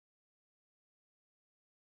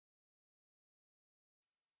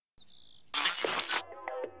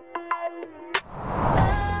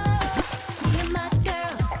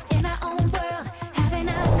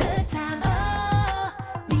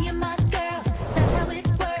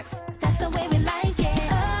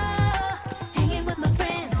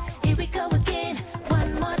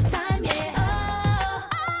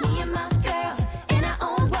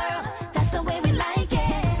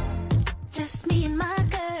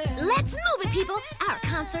Let's move it, people! Our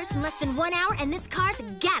concert's in less than 1 hour, and this car's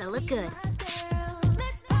gotta look good.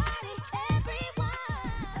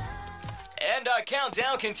 And our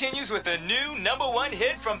countdown continues with the new #1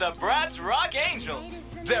 hit from the BRATZ-Rock Angelz.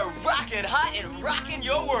 They're rockin' hot and rockin'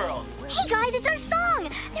 your world. Hey guys, it's our song!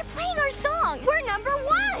 They're playing our song! We're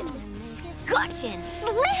 #1! Scotchin',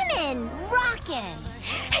 slammin', rockin'!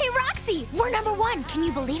 Hey Roxy, we're #1, can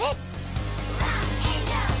you believe it?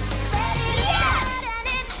 Yes! And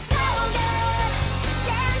it's so good!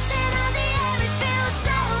 Dancing on the air, it feels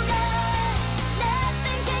so good!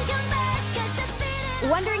 Nothing can come back, 'cause the beat.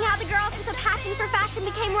 Wondering how the girls with a passion for fashion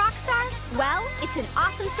became rock stars? Well, it's an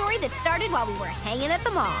awesome story that started while we were hanging at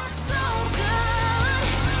the mall. So good!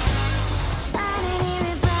 Shining here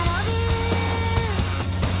in front of you.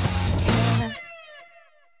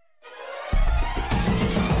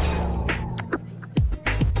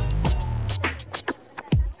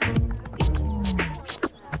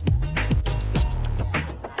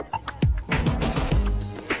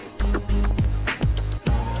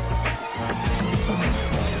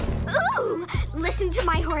 Listen to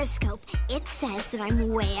my horoscope. It says that I'm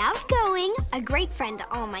way outgoing, a great friend to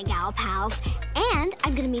all my gal pals, and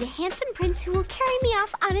I'm gonna meet a handsome prince who will carry me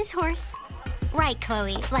off on his horse. Right,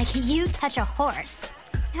 Chloe, like you touch a horse.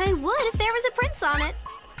 I would if there was a prince on it.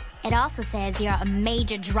 It also says you're a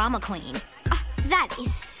major drama queen. That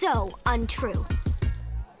is so untrue.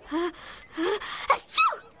 I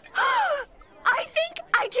think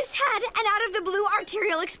I just had an out-of-the-blue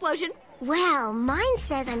arterial explosion. Well, mine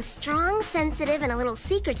says I'm strong, sensitive, and a little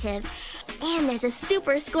secretive. And there's a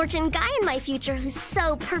super scorching guy in my future who's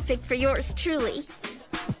so perfect for yours truly.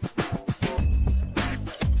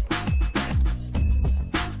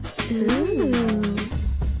 Ooh.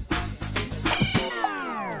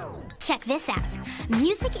 Check this out.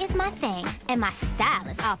 Music is my thing, and my style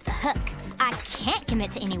is off the hook. I can't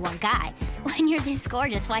commit to any one guy. When you're this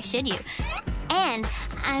gorgeous, why should you? And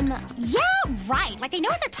yeah, right, like they know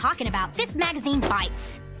what they're talking about. This magazine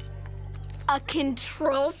bites. A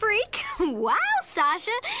control freak? Wow,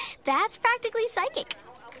 Sasha, that's practically psychic.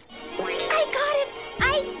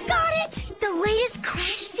 I got it! The latest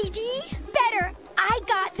Crash CD? Better, I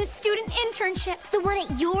got the student internship. The one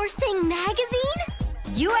at Your Thing magazine?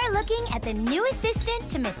 You are looking at the new assistant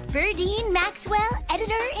to Miss Birdine Maxwell,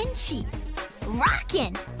 editor-in-chief.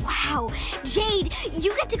 Rockin'! Wow, Jade,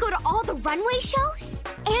 you get to go to all the runway shows?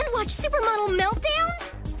 And watch supermodel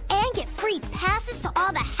meltdowns? And get free passes to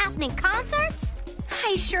all the happening concerts?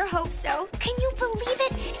 I sure hope so. Can you believe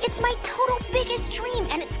it? It's my total biggest dream,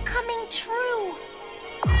 and it's coming true.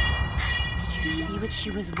 Did you see what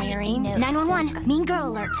she was wearing? 911, mean girl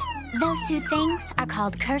alert. Those two things are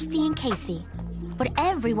called Kirsty and Casey. But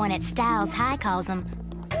everyone at Styles High calls them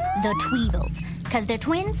the Tweevils, because they're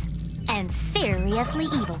twins and seriously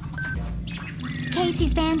evil.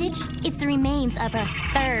 Casey's bandage, it's the remains of her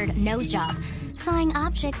third nose job. Flying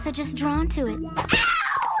objects are just drawn to it.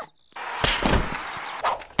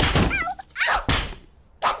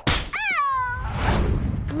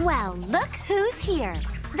 Well, look who's here.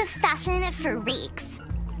 The fashion freaks.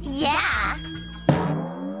 Yeah.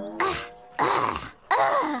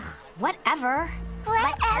 Whatever.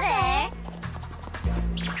 Whatever.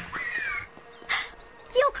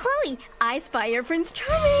 Yo, Chloe, I spy your Prince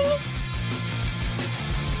Charming.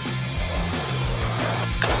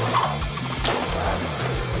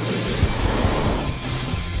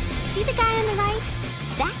 See the guy on the right?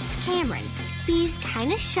 That's Cameron. He's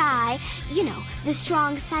kind of shy. You know, the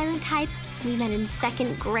strong, silent type. We met in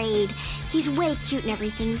 2nd grade. He's way cute and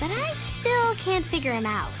everything, but I still can't figure him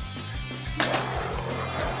out.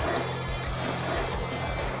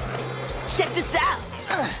 Check this out!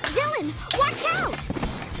 Dylan, watch out!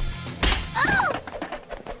 Oh!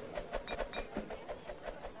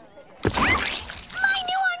 My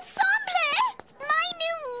new ensemble! My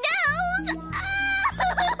new nose!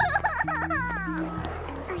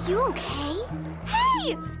 Oh! Are you okay?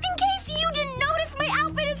 Hey! In case you didn't notice, my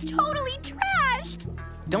outfit is totally trashed!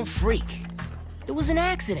 Don't freak. It was an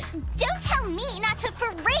accident. Don't tell me not to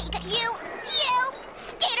freak, you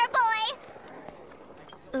skater boy!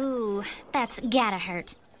 Ooh, that's gotta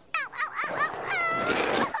hurt. Ow, ow, ow, ow,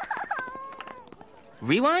 ow.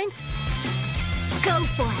 Rewind? Go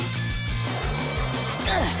for it.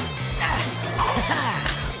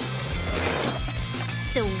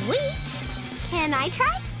 Sweet. Can I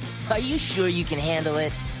try? Are you sure you can handle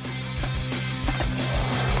it?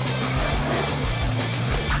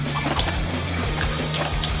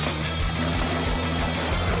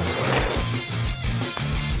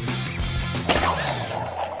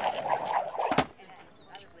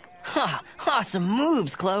 Awesome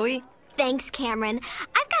moves, Chloe. Thanks, Cameron.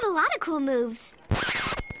 I've got got a lot of cool moves.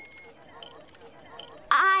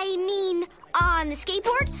 I mean, on the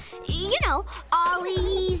skateboard, you know,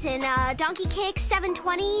 ollies and donkey kicks,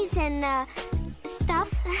 720s and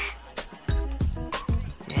stuff.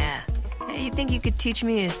 Yeah. Hey, you think you could teach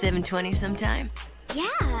me a 720 sometime?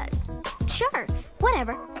 Yeah, sure,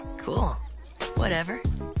 whatever. Cool. Whatever.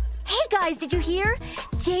 Hey guys, did you hear?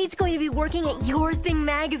 Jade's going to be working at Your Thing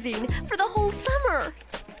magazine for the whole summer.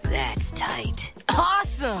 That's tight.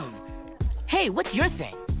 Awesome! Hey, what's your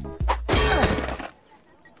thing?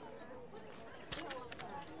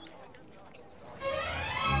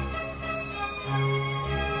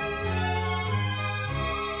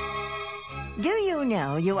 Do you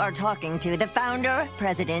know you are talking to the founder,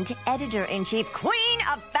 president, editor-in-chief, queen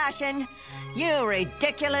of fashion? You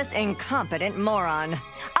ridiculous, incompetent moron.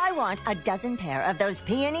 I want a dozen pair of those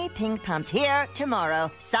peony pink pumps here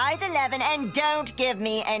tomorrow, size 11, and don't give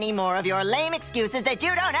me any more of your lame excuses that you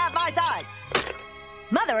don't have my size.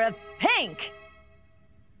 Mother of pink!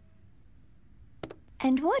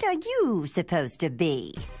 And what are you supposed to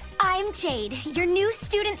be? I'm Jade, your new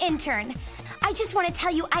student intern. I just want to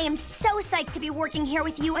tell you I am so psyched to be working here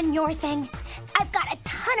with you and Your Thing. I've got a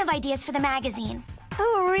ton of ideas for the magazine.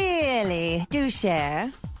 Oh, really? Do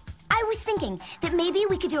share. I was thinking that maybe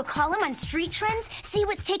we could do a column on street trends, see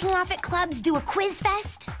what's taking off at clubs, do a quiz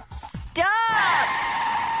fest. Stop!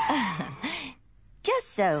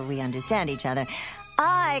 Just so we understand each other,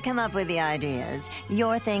 I come up with the ideas.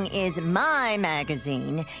 Your Thing is my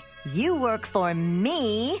magazine. You work for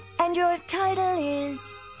me, and your title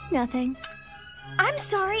is nothing. I'm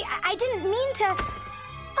sorry, I didn't mean to...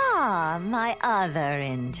 Ah, my other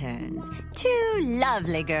interns. Two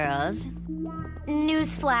lovely girls.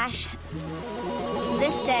 Newsflash.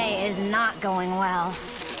 This day is not going well.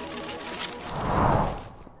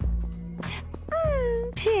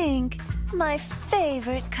 Pink, my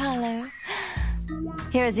favorite color.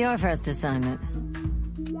 Here's your first assignment.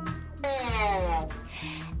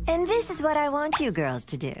 And this is what I want you girls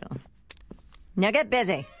to do. Now get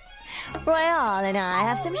busy. Royale and I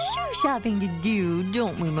have some shoe shopping to do,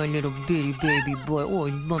 don't we, my little bitty baby boy? Oh,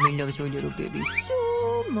 mommy loves her little baby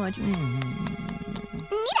so much.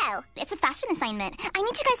 Neato! It's a fashion assignment. I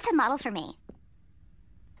need you guys to model for me.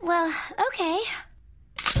 Well, okay.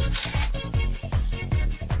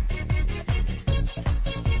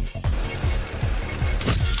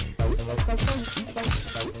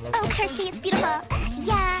 Oh, Kirsty, it's beautiful.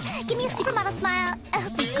 Yeah, give me a supermodel smile. Oh,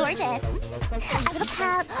 gorgeous. A little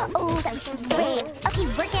pout. Oh, that was great. Okay,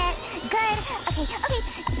 work it. Good. Okay.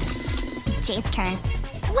 Jade's turn.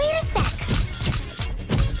 Wait a sec.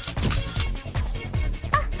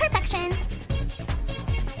 Oh, perfection.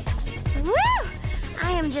 Woo!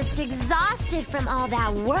 I am just exhausted from all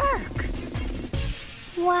that work.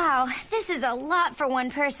 Wow, this is a lot for one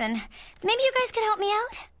person. Maybe you guys could help me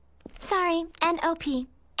out? Sorry, NOP.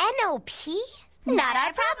 NOP? Not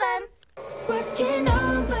our problem. Working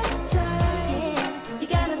overtime. You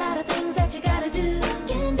got a lot of things that you gotta do.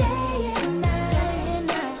 Working day and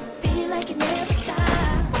night. Feel like you never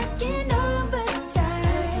stop. Working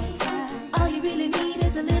overtime. All you really need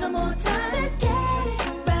is a little more time to get it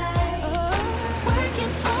right.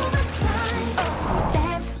 Working overtime.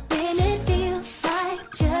 That's when it feels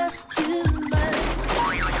like just too much.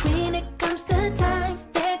 When it comes to time,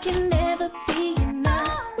 there can never be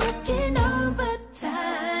enough. Working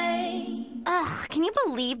overtime. Ugh, can you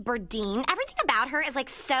believe Berdine? Everything about her is like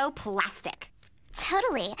so plastic.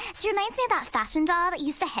 Totally. She reminds me of that fashion doll that you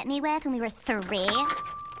used to hit me with when we were 3.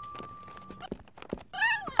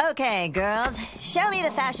 Okay, girls, show me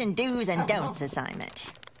the fashion do's and don'ts assignment.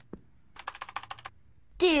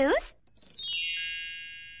 Do's?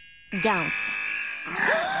 Don'ts.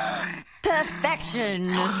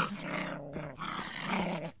 Perfection!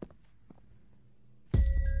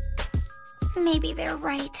 Maybe they're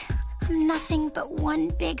right. I'm nothing but one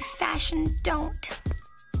big fashion don't.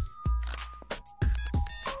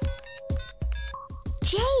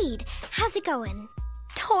 Jade, how's it going?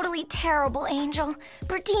 Totally terrible, Angel.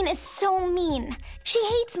 Berdine is so mean. She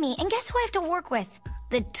hates me, and guess who I have to work with?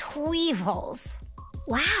 The Tweevils.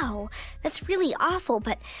 Wow, that's really awful,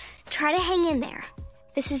 but try to hang in there.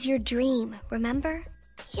 This is your dream, remember?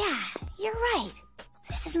 Yeah, you're right.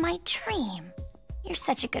 This is my dream. You're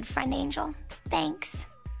such a good friend, Angel. Thanks.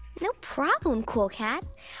 No problem, Cool Cat.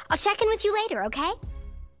 I'll check in with you later, okay?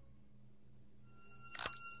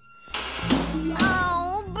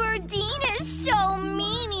 Oh, Berdine is so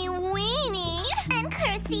meanie-weenie. And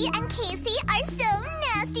Kirsty and Casey are so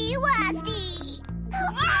nasty-wasty.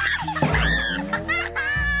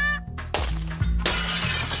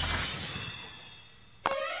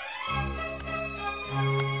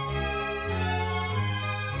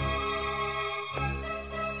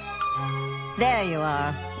 There you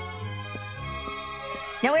are.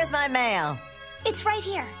 Now where's my mail? It's right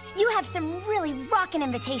here. You have some really rockin'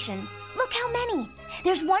 invitations. Look how many.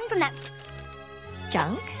 There's one from that...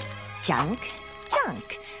 Junk, junk,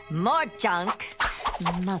 junk. More junk.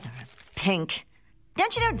 Mother of pink.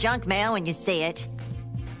 Don't you know junk mail when you see it?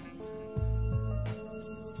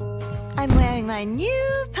 I'm wearing my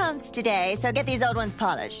new pumps today, so get these old ones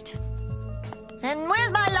polished. And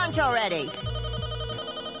where's my lunch already?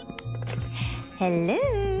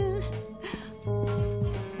 Hello?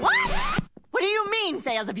 What? What do you mean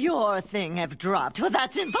sales of your thing have dropped? Well,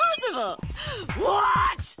 that's impossible.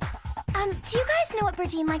 What? Do you guys know what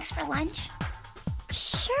Bradine likes for lunch?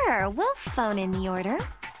 Sure, we'll phone in the order.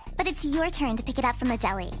 But it's your turn to pick it up from the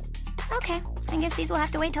deli. Okay, I guess these will have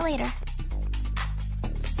to wait till later.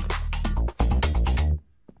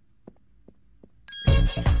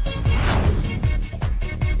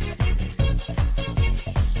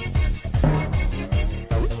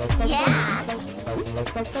 Yeah!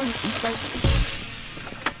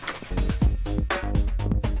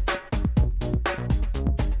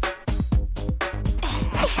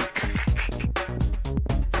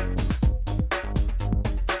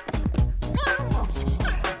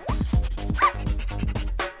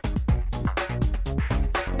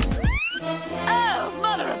 Oh,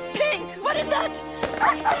 mother of pink! What is that?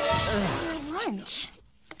 Lunch.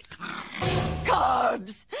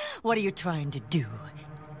 Carbs! What are you trying to do?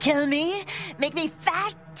 Kill me? Make me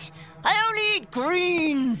fat? I only eat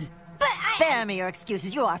greens! But Spare me your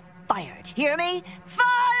excuses. You are fired. Hear me?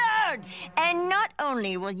 Fired! And not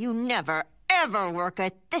only will you never, ever work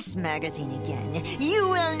at this magazine again, you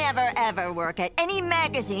will never, ever work at any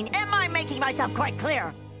magazine. Am I making myself quite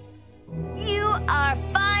clear? You are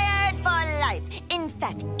fired for life. In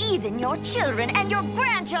fact, even your children and your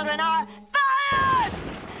grandchildren are fired!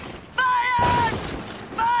 Fired!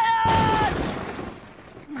 Fired!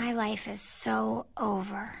 My life is so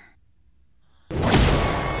over.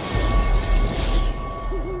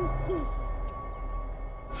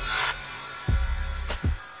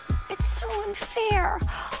 It's so unfair.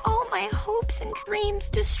 All my hopes and dreams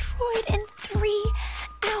destroyed in 3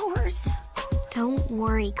 hours. Don't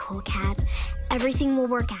worry, Cool Cat. Everything will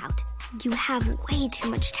work out. You have way too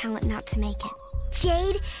much talent not to make it.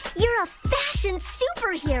 Jade, you're a fashion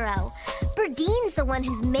superhero. Berdine's the one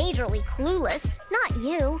who's majorly clueless, not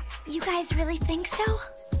you. You guys really think so?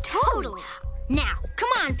 Totally. Now, come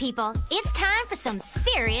on, people. It's time for some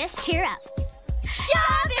serious cheer up.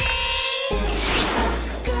 Shopping!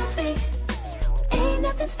 Girl thing, ain't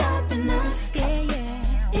nothing stopping us. Yeah,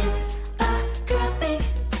 yeah. It's a girl thing,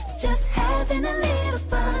 just having a little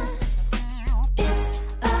fun. It's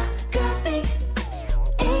a girl thing,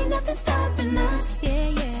 ain't nothing stopping us. Yeah,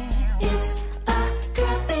 yeah. It's a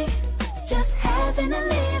girl thing, just having a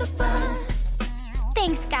little fun.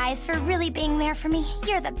 Thanks, guys, for really being there for me.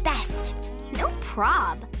 You're the best. No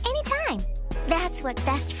prob. Anytime. That's what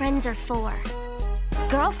best friends are for.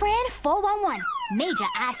 Girlfriend 411. Major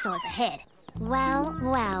eyesores ahead. Well,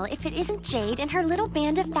 well, if it isn't Jade and her little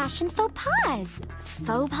band of fashion faux pas.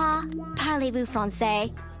 Faux pas? Parlez-vous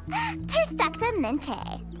français?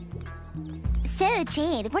 Perfectamente. So,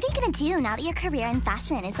 Jade, what are you gonna do now that your career in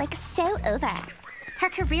fashion is, like, so over? Her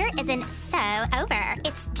career isn't so over.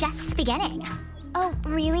 It's just beginning. Oh,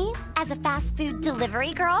 really? As a fast food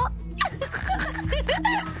delivery girl?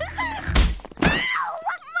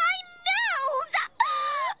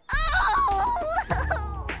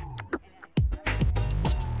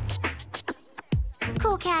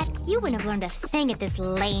 Cool Cat, you wouldn't have learned a thing at this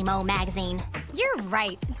lame-o magazine. You're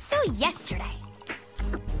right. It's so yesterday.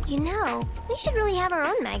 You know, we should really have our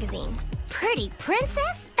own magazine. Pretty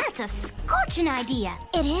Princess? That's a scorching idea.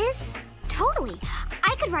 It is? Totally.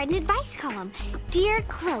 I could write an advice column. Dear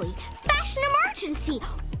Chloe, fashion emergency.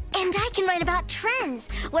 And I can write about trends,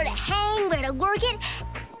 where to hang, where to work it,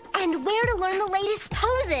 and where to learn the latest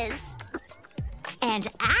poses. And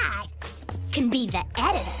I can be the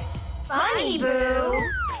editor. Funny, boo.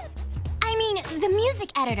 I mean, the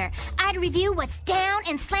music editor. I'd review what's down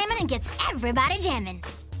and slamming and gets everybody jamming.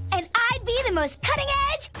 And I'd be the most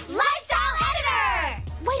cutting-edge lifestyle editor!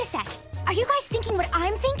 Wait a sec. Are you guys thinking what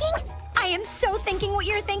I'm thinking? I am so thinking what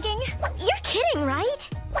you're thinking. You're kidding, right?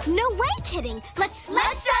 No way kidding. Let's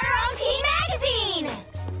start our own teen magazine!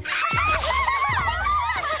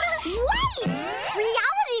 Wait!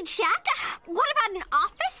 Reality check? What about an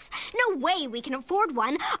office? No way we can afford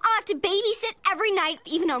one. I'll have to babysit every night,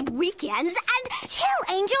 even on weekends, and... Chill,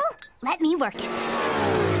 Angel. Let me work it.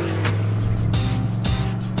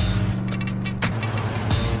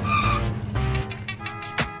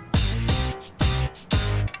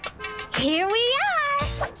 Here we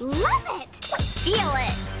are! Love it! feel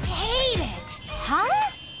it. Hate it.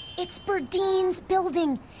 Huh? It's Berdine's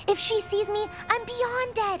building. If she sees me, I'm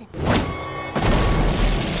beyond dead.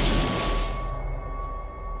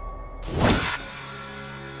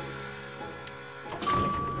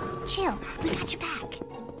 Chill, we got your back.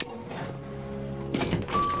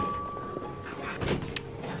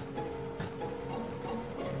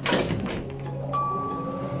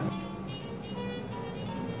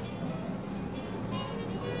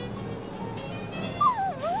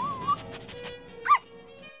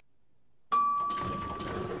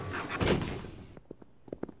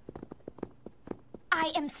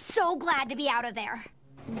 I am so glad to be out of there.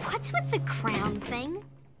 What's with the crown thing?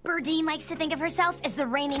 Berdine likes to think of herself as the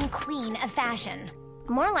reigning queen of fashion.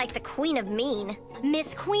 More like the queen of mean.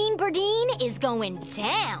 Miss Queen Berdine is going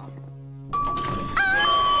down.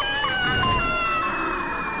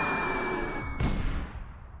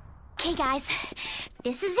 Okay, guys,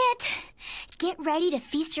 this is it. Get ready to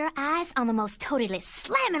feast your eyes on the most totally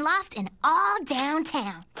slamming loft in all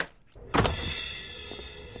downtown.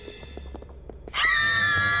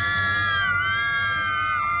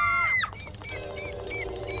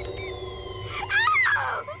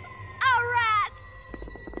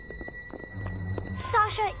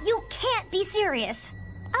 Sasha, you can't be serious.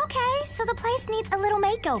 Okay, so the place needs a little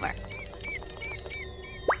makeover.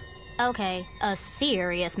 Okay, a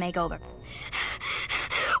serious makeover.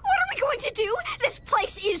 What are we going to do? This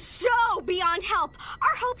place is so beyond help.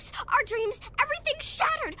 Our hopes, our dreams, everything's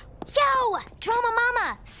shattered. Yo, Drama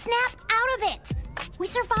Mama, snap out of it. We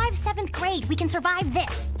survived 7th grade. We can survive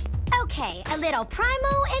this. Okay, a little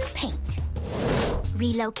Primo and paint.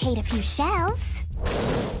 Relocate a few shelves.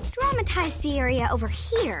 Dramatize the area over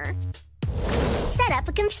here. Set up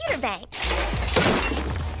a computer bank.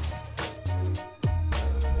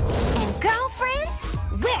 And girlfriends,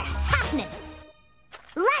 we're happening.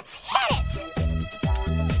 Let's hit it!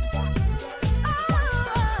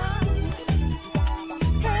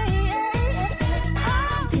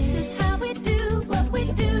 This is how we do what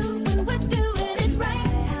we do when we're doing it right.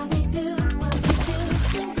 How we do what we do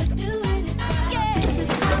when we're doing it right. Yeah. This is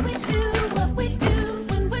how we do what we do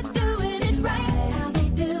when we're doing it right. How we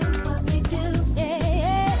do what we do.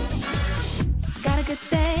 Yeah. Got a good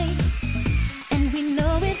day, and we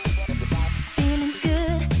know it. Feeling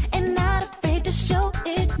good and not afraid to show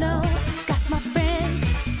it. No, got my friends,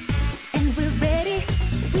 and we're ready.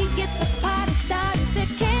 We get the party started. They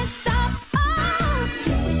can't stop. Oh,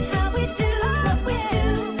 this is how we do what we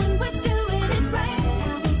do when we're doing it right.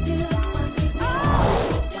 How we do what we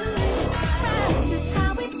do. This is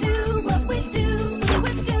how we do what we do when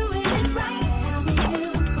we're doing it right. How we do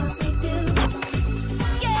what we do.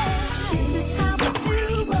 Yeah, this is how we do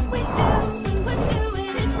what we do when we're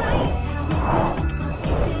doing it right. How we do what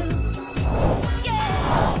we do. Yeah.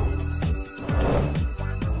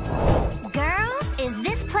 Girls, is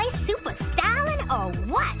this place super styling or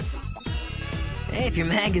what? Hey, if your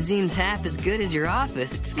magazine's half as good as your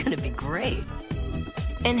office, it's gonna be great.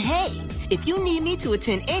 And hey, if you need me to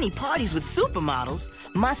attend any parties with supermodels,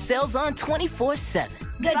 my cell's on 24/7.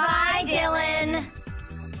 Goodbye, Dylan.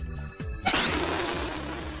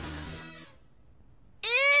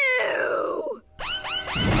 Ew!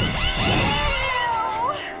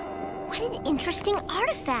 What an interesting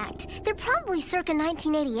artifact. They're probably circa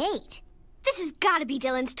 1988. This has got to be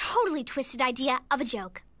Dylan's totally twisted idea of a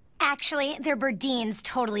joke. Actually, they're Berdine's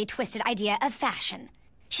totally twisted idea of fashion.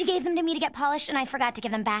 She gave them to me to get polished, and I forgot to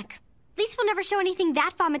give them back. At least we'll never show anything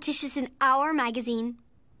that vomiticious in our magazine.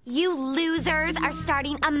 You losers are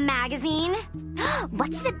starting a magazine?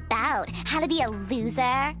 What's it about? How to be a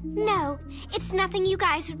loser? No, it's nothing you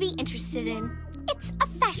guys would be interested in. It's a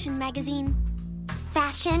fashion magazine.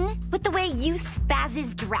 Fashion? With the way you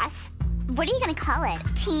spazzes dress? What are you gonna call it?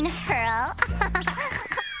 Teen Hurl?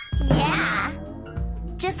 Yeah.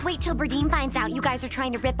 Just wait till Berdine finds out you guys are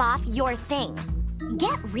trying to rip off your thing.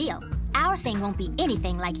 Get real. Our thing won't be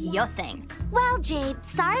anything like your thing. Well, Jade,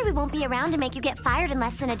 sorry we won't be around to make you get fired in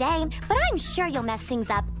less than a day, but I'm sure you'll mess things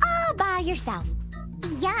up all by yourself.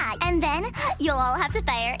 Yeah, and then you'll all have to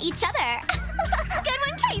fire each other. Good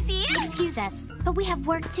one, Casey. Excuse us, but we have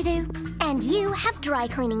work to do. And you have dry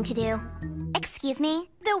cleaning to do. Excuse me?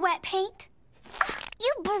 The wet paint?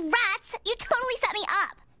 You brats! You totally set me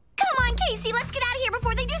up. Come on, Casey, let's get out of here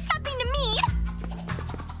before they do something to me.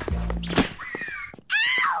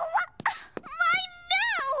 Ow! My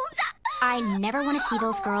nose! I never want to see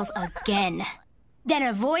those girls again. Then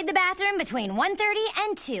avoid the bathroom between 1:30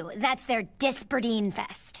 and 2. That's their Dis-Berdine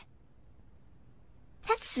Fest.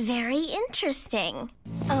 That's very interesting.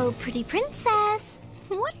 Oh, pretty princess.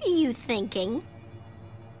 What are you thinking?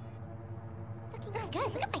 Looking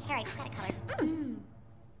good. Look at my hair. I just got it colored.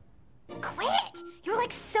 Quit! You're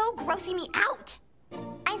like so grossing me out.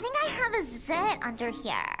 I think I have a zit under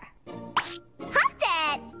here. Humped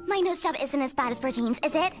it! My nose job isn't as bad as Bertine's,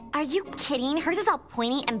 is it? Are you kidding? Hers is all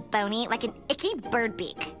pointy and bony like an icky bird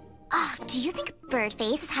beak. Oh, do you think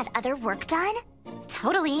Birdface has had other work done?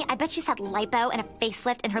 Totally. I bet she's had lipo and a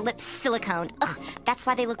facelift and her lips siliconed. Ugh, that's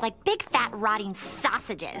why they look like big, fat, rotting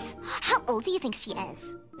sausages. How old do you think she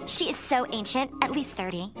is? She is so ancient, at least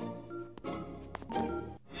 30.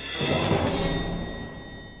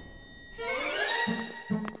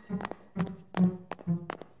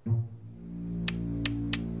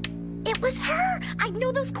 It was her! I'd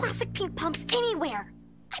know those classic pink pumps anywhere.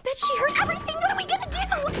 I bet she heard everything. What are we gonna do?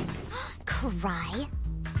 Cry?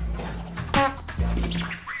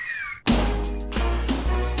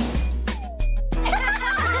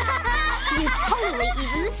 You totally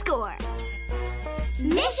even the score.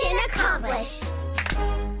 Mission accomplished.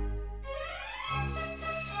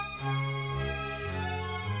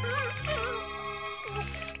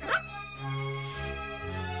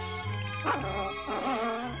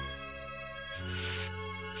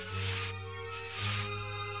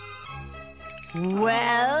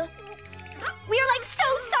 Well? We are like so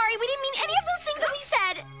sorry. We didn't mean any of those things that we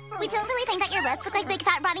said. We totally think that your lips look like big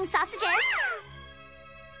fat rotting sausages.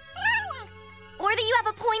 Or that you have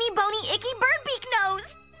a pointy, bony, icky bird beak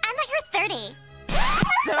nose. And that you're 30.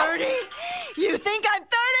 30? You think I'm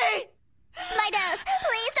 30? My nose.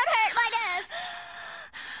 Please don't hurt my nose.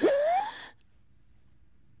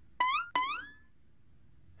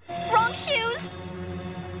 Wrong shoes.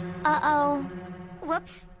 Uh-oh.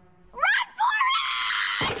 Whoops. Run for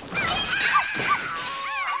it!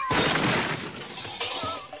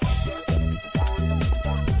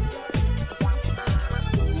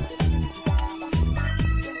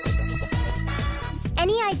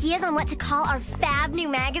 Any ideas on what to call our fab new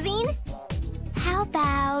magazine? How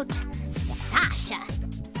about Sasha?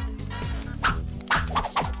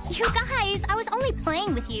 You guys, I was only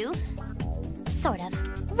playing with you. Sort of.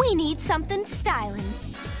 We need something styling.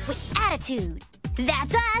 With attitude.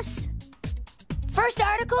 That's us! First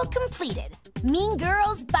article completed. Mean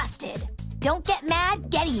girls busted. Don't get mad,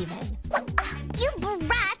 get even. You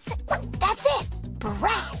brats! That's it!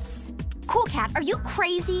 Brats! Cool Cat, are you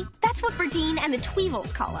crazy? That's what Verdine and the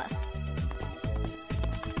Tweevils call us.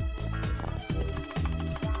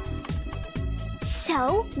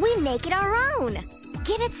 So, we make it our own.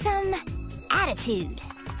 Give it some attitude.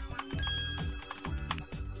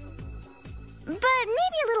 But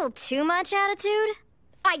maybe a little too much attitude?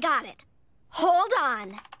 I got it. Hold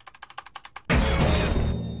on.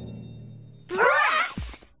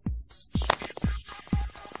 Brats!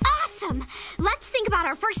 Awesome! Let's think about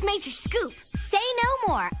our first major scoop. Say no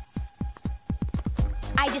more.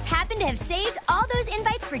 I just happened to have saved all those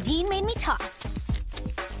invites Verdine made me toss.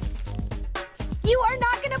 You are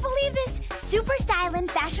not gonna believe this! Super stylin'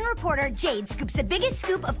 fashion reporter Jade scoops the biggest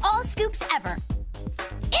scoop of all scoops ever.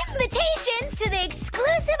 Invitations to the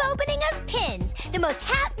exclusive opening of Pins, the most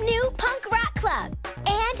hap new punk rock club,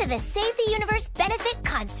 and to the Save the Universe benefit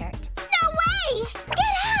concert. No way!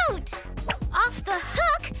 Get out! Off the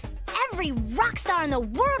hook! Every rock star in the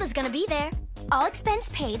world is gonna be there. All expense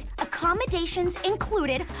paid, accommodations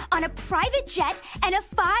included on a private jet and a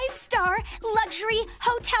 5-star luxury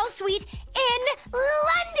hotel suite in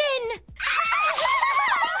London!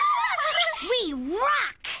 We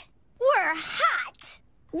rock! We're hot!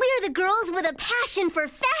 We're the girls with a passion for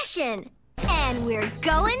fashion. And we're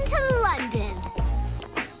going to London.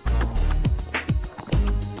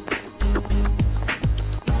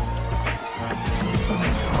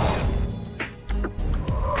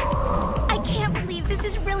 I can't believe this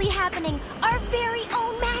is really happening. Our very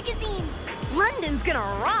own magazine. London's gonna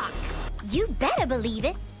rock. You better believe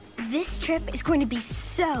it. This trip is going to be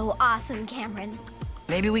so awesome, Cameron.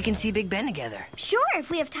 Maybe we can see Big Ben together. Sure, if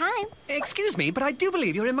we have time. Excuse me, but I do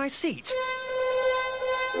believe you're in my seat.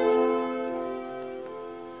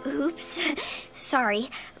 Oops. Sorry.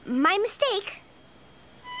 My mistake.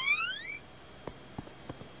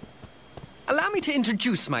 Allow me to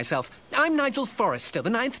introduce myself. I'm Nigel Forrester, the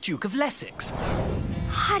 9th Duke of Lessex.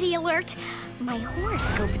 Hottie alert. My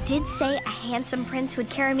horoscope did say a handsome prince would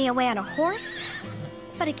carry me away on a horse,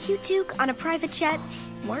 but a cute duke on a private jet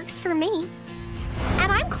works for me.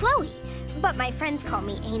 And I'm Chloe, but my friends call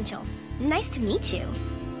me Angel. Nice to meet you.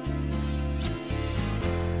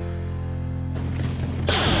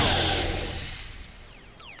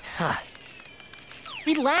 Huh.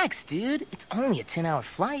 Relax, dude. It's only a 10-hour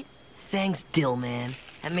flight. Thanks, Dill Man.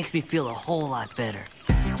 That makes me feel a whole lot better.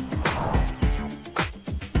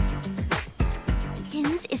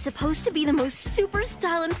 Pins is is supposed to be the most super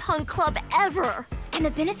stylin' punk club ever. And the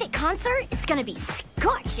benefit concert is gonna be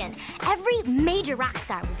scorchin'. Every major rock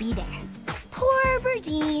star will be there. Poor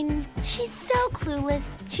Berdine. She's so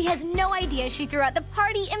clueless. She has no idea she threw out the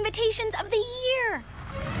party invitations of the year.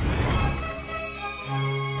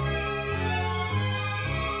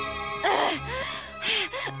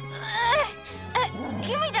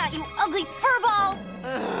 Give me that, you ugly furball!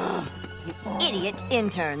 You idiot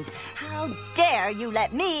interns. How dare you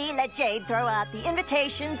let Jade throw out the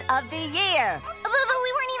invitations of the year? But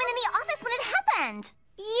we weren't even in the office when it happened.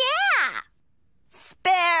 Yeah!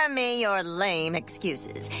 Spare me your lame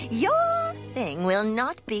excuses. Your thing will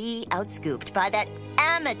not be outscooped by that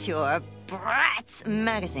amateur Bratz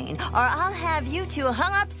magazine, or I'll have you two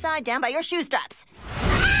hung upside down by your shoe straps.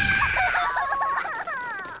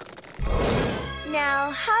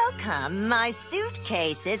 Now, how come my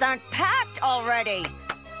suitcases aren't packed already?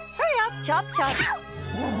 Hurry up, chop, chop.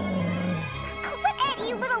 Quit it,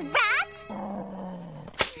 you little rat!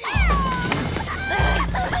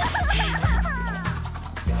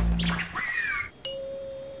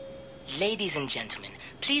 Ladies and gentlemen,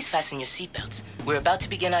 please fasten your seatbelts. We're about to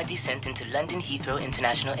begin our descent into London Heathrow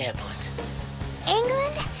International Airport.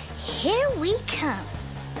 England, here we come.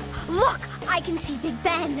 Look, I can see Big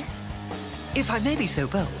Ben. If I may be so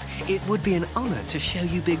bold, it would be an honor to show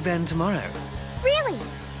you Big Ben tomorrow. Really?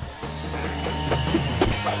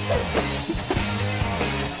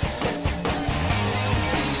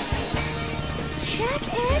 Check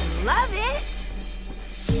it. Love it.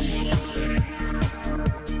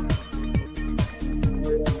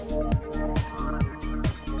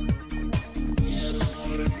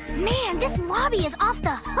 Man, this lobby is off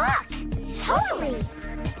the hook. Totally.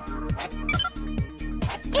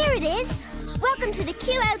 Here it is. Welcome to the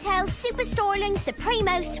Q Hotel Super Sterling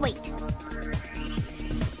Supremo Suite.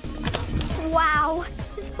 Wow,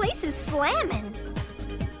 this place is slamming.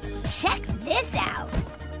 Check this out.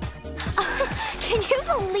 Can you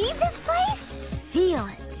believe this place? Feel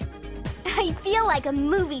it. I feel like a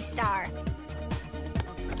movie star.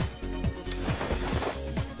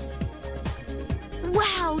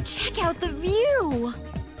 Wow, check out the view.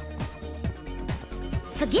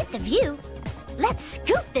 Forget the view. Let's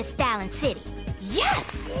scoop this stylin' city.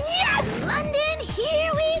 Yes! Yes! London,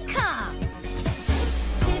 here we come.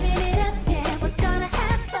 Living it up, yeah, we're gonna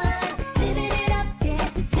have fun. Living it up, yeah,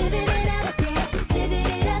 living it up, yeah, living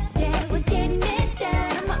it up, yeah, we're getting it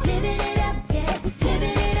done. I'm living it up, yeah,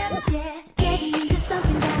 living it up, yeah. Getting into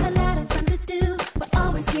something, got a lot of fun to do. We're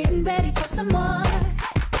always getting ready for some more.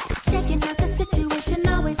 Checking out the situation,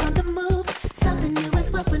 always on the move. Something new is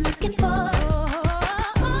what we're looking for.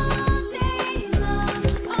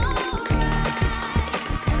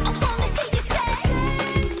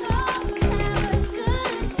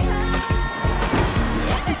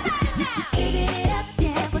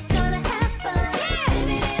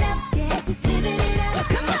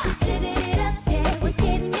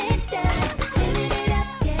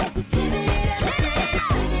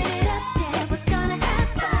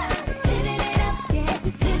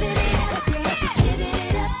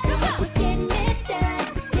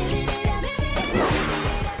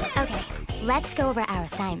 Let's go over our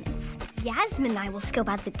assignments. Yasmin and I will scope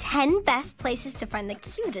out the 10 best places to find the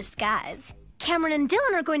cutest guys. Cameron and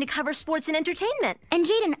Dylan are going to cover sports and entertainment. And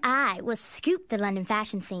Jade and I will scoop the London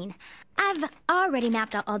fashion scene. I've already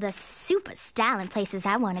mapped out all the super styling places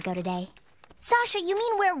I want to go today. Sasha, you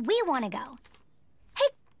mean where we want to go? Hey,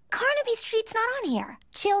 Carnaby Street's not on here.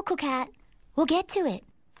 Chill, cool cat. We'll get to it.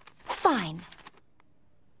 Fine.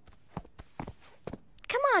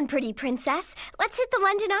 Come on, pretty princess. Let's hit the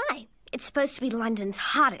London Eye. It's supposed to be London's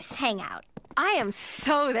hottest hangout. I am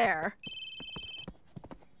so there.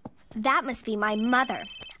 That must be my mother.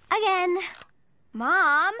 Again.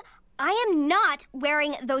 Mom, I am not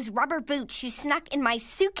wearing those rubber boots you snuck in my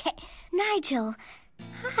suitcase. Nigel,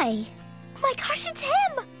 hi. Oh my gosh, it's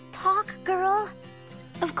him. Talk, girl.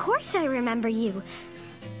 Of course I remember you.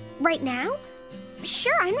 Right now?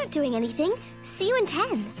 Sure, I'm not doing anything. See you in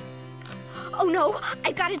 10. Oh no,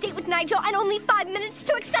 I've got a date with Nigel and only 5 minutes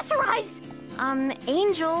to accessorize.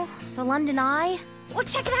 Angel, the London Eye. We'll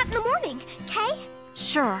check it out in the morning, okay?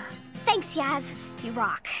 Sure. Thanks, Yaz. You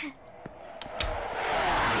rock.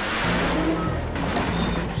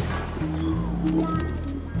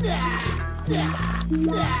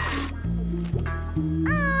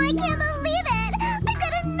 Oh, I can't believe it! I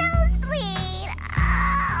got a nosebleed!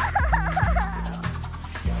 Oh.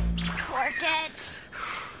 Cork it.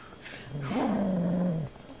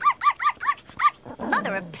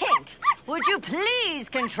 Mother of Pink, would you please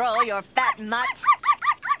control your fat mutt?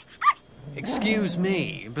 Excuse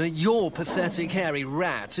me, but your pathetic hairy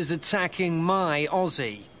rat is attacking my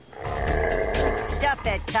Ozzy. Stuff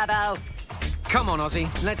it, Tubbo. Come on, Ozzy.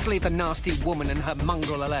 Let's leave the nasty woman and her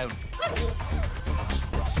mongrel alone.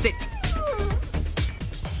 Sit.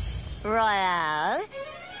 Royale,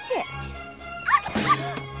 sit.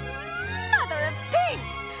 Mother of pink!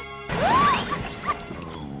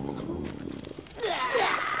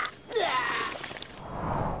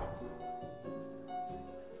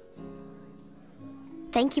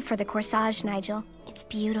 Thank you for the corsage, Nigel. It's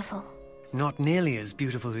beautiful. Not nearly as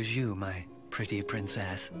beautiful as you, my pretty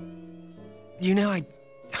princess. You know, I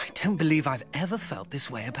don't believe I've ever felt this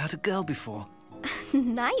way about a girl before.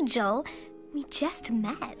 Nigel, we just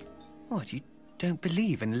met. What, you don't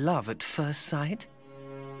believe in love at first sight?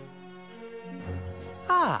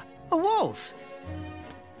 Ah, a waltz.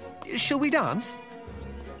 Shall we dance?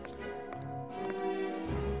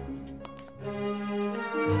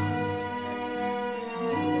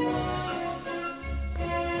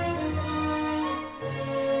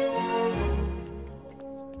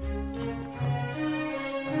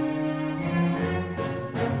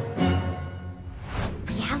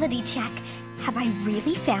 Reality check. Have I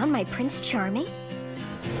really found my Prince Charming?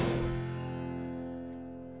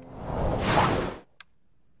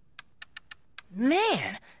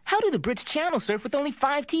 Man, how do the Brits channel surf with only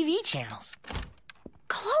 5 TV channels?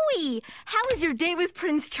 Chloe, how was your date with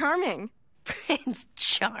Prince Charming? Prince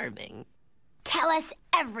Charming. Tell us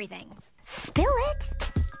everything. Spill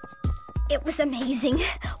it. It was amazing.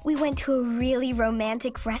 We went to a really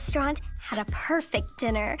romantic restaurant, had a perfect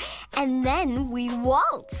dinner, and then we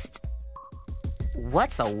waltzed.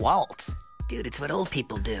 What's a waltz? Dude, it's what old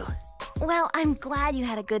people do. Well, I'm glad you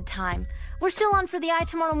had a good time. We're still on for the eye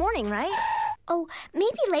tomorrow morning, right? Oh,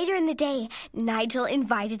 maybe later in the day. Nigel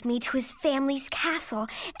invited me to his family's castle,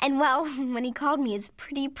 and well, when he called me his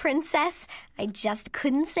pretty princess, I just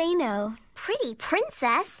couldn't say no. Pretty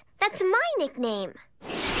princess? That's my nickname.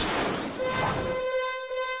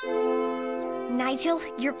 Nigel,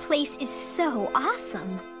 your place is so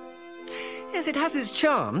awesome. Yes, it has its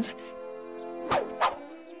charms.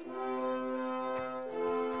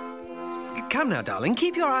 Come now, darling,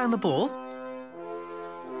 keep your eye on the ball.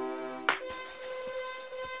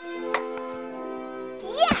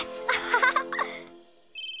 Yes!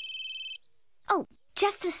 Oh,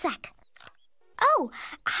 just a sec. Oh,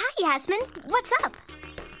 hi, Yasmin. What's up?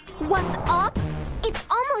 What's up? It's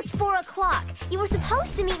almost 4 o'clock. You were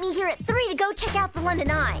supposed to meet me here at 3 to go check out the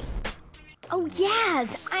London Eye. Oh,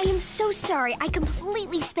 Yaz, I am so sorry. I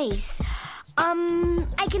completely spaced.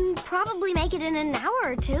 I can probably make it in an hour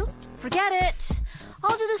or two. Forget it.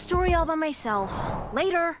 I'll do the story all by myself.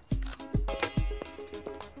 Later.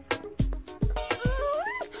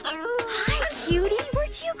 Hi, cutie.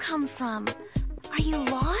 Where'd you come from? Are you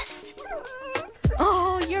lost?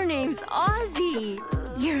 Oh, your name's Ozzy.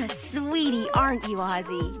 You're a sweetie, aren't you,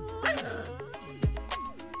 Ozzy?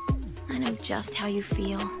 I know just how you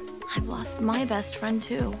feel. I've lost my best friend,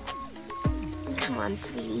 too. Come on,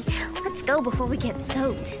 sweetie. Let's go before we get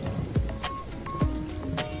soaked.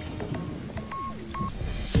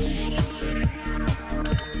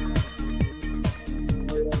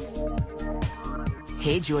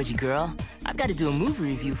 Hey, Georgie girl. I've got to do a movie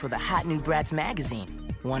review for the hot new Bratz magazine.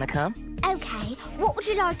 Wanna come? Okay, what would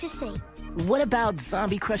you like to see? What about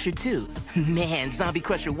Zombie Crusher 2? Man, Zombie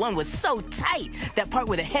Crusher 1 was so tight. That part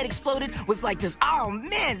where the head exploded was like just, oh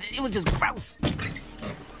man, it was just gross.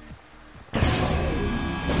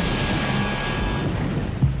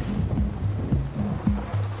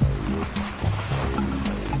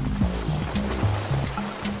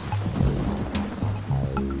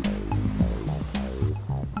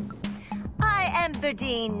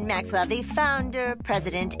 Dean Maxwell, the founder,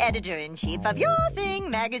 president, editor-in-chief of Your Thing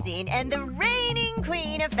magazine and the reigning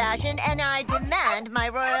queen of fashion, and I demand my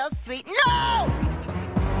royal suite. No!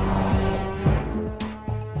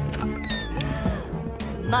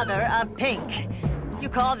 Mother of Pink, you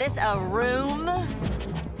call this a room?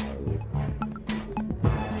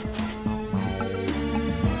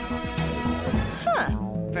 Huh,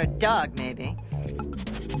 for a dog, maybe.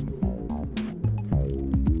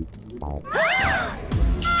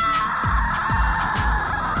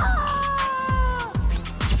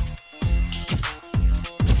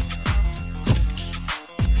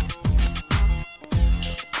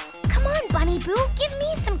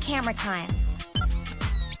 Camera time.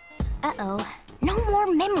 Uh-oh. No more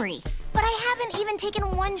memory. But I haven't even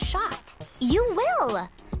taken one shot. You will.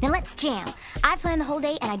 Now let's jam. I planned the whole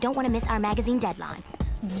day and I don't want to miss our magazine deadline.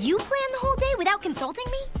 You planned the whole day without consulting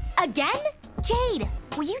me? Again? Jade,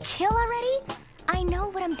 will you chill already? I know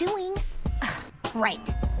what I'm doing.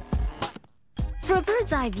 Right. For a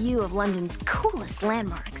bird's eye view of London's coolest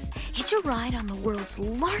landmarks, hitch a ride on the world's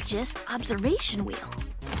largest observation wheel.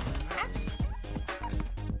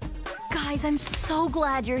 Guys, I'm so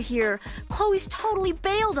glad you're here. Chloe's totally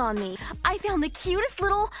bailed on me. I found the cutest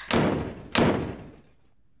little...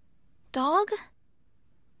 dog?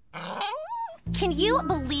 Can you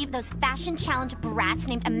believe those fashion challenge brats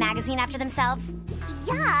named a magazine after themselves?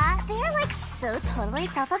 Yeah, they're like so totally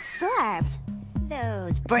self-absorbed.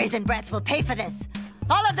 Those brazen brats will pay for this.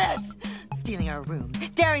 All of this! Stealing our room,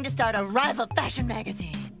 daring to start a rival fashion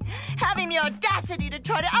magazine, having the audacity to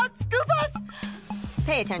try to outscoop us!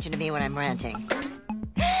 Pay attention to me when I'm ranting.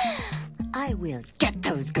 I will get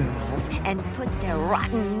those girls and put their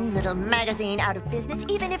rotten little magazine out of business,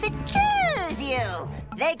 even if it kills you.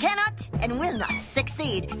 They cannot and will not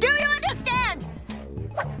succeed. Do you understand?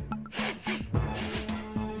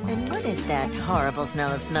 And what is that horrible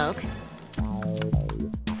smell of smoke?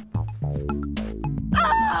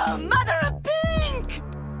 Oh, mother of pink!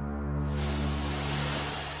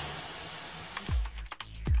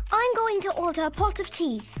 I'm going to order a pot of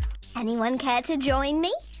tea. Anyone care to join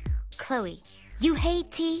me? Chloe, you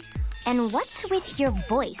hate tea? And what's with your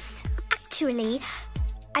voice? Actually,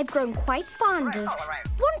 I've grown quite fond of...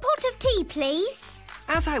 One pot of tea, please.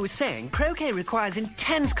 As I was saying, croquet requires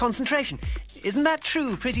intense concentration. Isn't that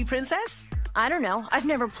true, pretty princess? I don't know. I've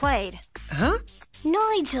never played. Huh?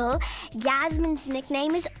 Nigel, Yasmin's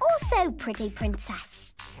nickname is also Pretty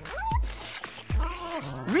Princess.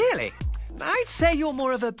 Really? I'd say you're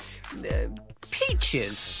more of a...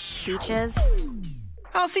 Peaches. Peaches?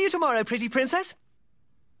 I'll see you tomorrow, pretty princess.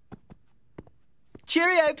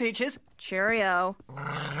 Cheerio, Peaches. Cheerio.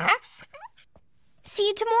 See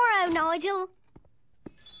you tomorrow, Nigel.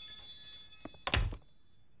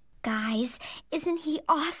 Guys, isn't he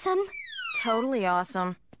awesome? Totally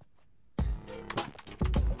awesome.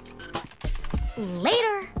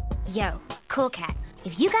 Later. Yo, cool cat,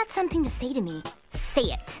 if you got something to say to me, say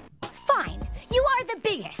it. Fine. You are the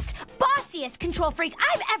biggest, bossiest control freak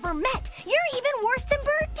I've ever met. You're even worse than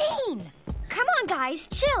Birdine. Come on, guys,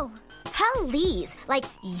 chill. Please. Like,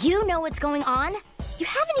 you know what's going on? You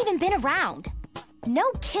haven't even been around. No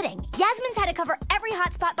kidding. Yasmin's had to cover every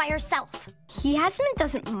hotspot by herself. Yasmin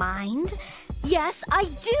doesn't mind. Yes, I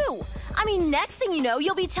do. I mean, next thing you know,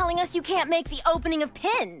 you'll be telling us you can't make the opening of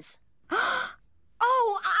pins.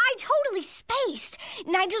 Oh, I totally spaced.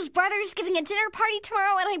 Nigel's brother's giving a dinner party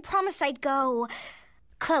tomorrow, and I promised I'd go.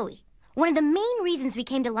 Chloe, one of the main reasons we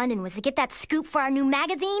came to London was to get that scoop for our new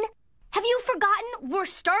magazine. Have you forgotten we're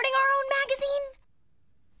starting our own magazine?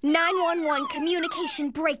 911 communication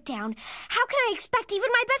breakdown. How can I expect even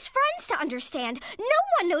my best friends to understand? No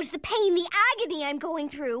one knows the pain, the agony I'm going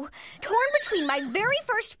through. Torn between my very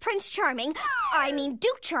first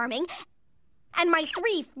Duke Charming, and my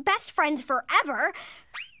 3 best friends forever.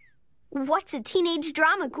 What's a teenage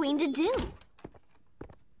drama queen to do?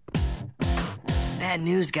 Bad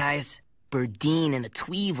news, guys. Birdine and the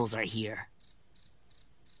Tweevils are here.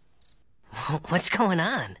 What's going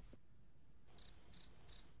on?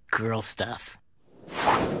 Girl stuff.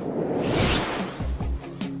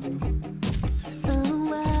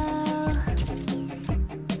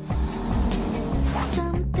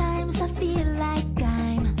 Sometimes I feel like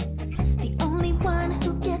I'm the only one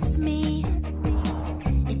who gets me.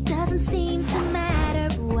 It doesn't seem to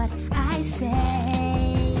matter what I say.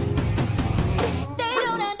 They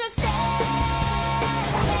don't understand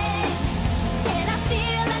me, and I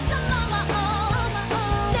feel like I'm on my own.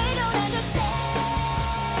 They don't understand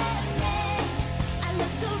me. I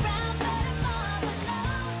look around, but I'm all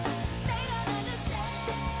alone. They don't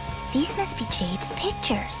understand. These must be Jade's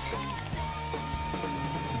pictures.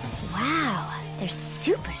 Wow, they're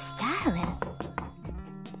super styling.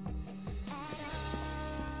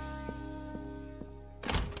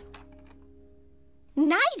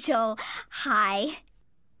 Nigel, hi.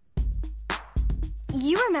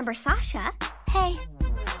 You remember Sasha? Hey.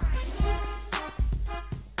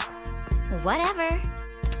 Whatever.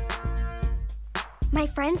 My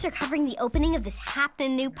friends are covering the opening of this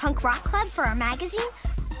happening new punk rock club for our magazine.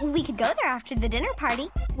 We could go there after the dinner party.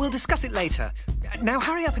 We'll discuss it later. Now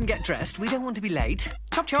hurry up and get dressed. We don't want to be late.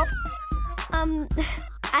 Chop chop. I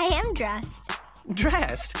am dressed.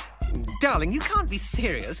 Dressed? Darling, you can't be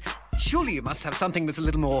serious. Surely you must have something that's a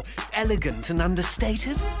little more elegant and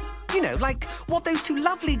understated. You know, like what those 2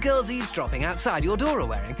 lovely girls eavesdropping outside your door are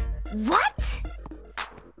wearing. What?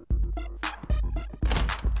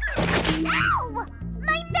 Ow!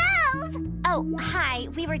 My nose! Oh, hi.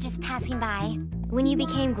 We were just passing by. When you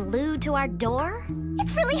became glued to our door?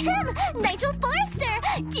 It's really him! Nigel Forrester,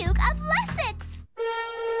 Duke of Sussex!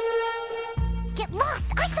 Get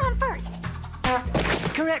lost! I saw him first!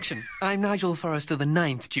 Correction. I'm Nigel Forrester, the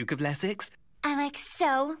 9th Duke of Essex. I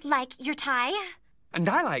like your tie. And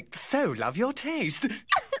I so love your taste.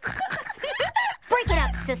 Break it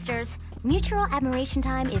up, sisters. Mutual admiration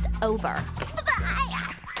time is over.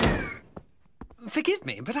 Forgive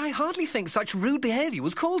me, but I hardly think such rude behaviour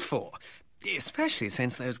was called for. Especially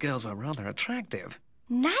since those girls were rather attractive.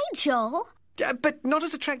 Nigel? But not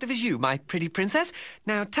as attractive as you, my pretty princess.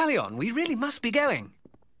 Now, tally on. We really must be going.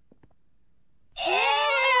 Ew!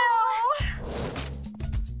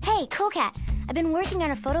 Hey, Cool Cat. I've been working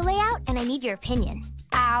on a photo layout, and I need your opinion.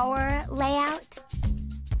 Our layout?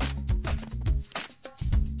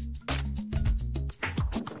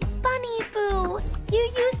 Bunny Boo,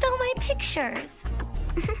 you used all my pictures.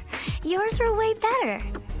 Yours were way better.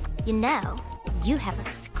 You know, you have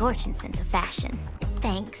a scorching sense of fashion.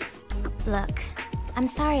 Thanks. Look, I'm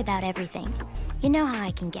sorry about everything. You know how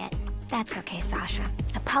I can get. That's okay, Sasha.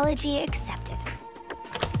 Apology accepted.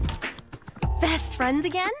 Best friends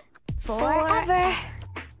again? Forever.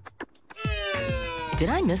 Did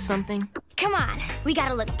I miss something? Come on, we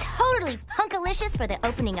gotta look totally punkalicious for the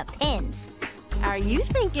opening of pins. Are you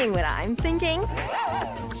thinking what I'm thinking?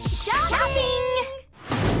 Shopping!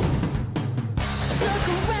 Look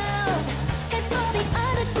around, it's all the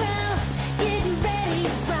underground, getting ready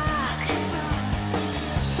to rock.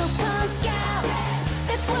 So punk out,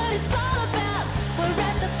 that's what it's all about. We're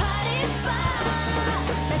at the party spot.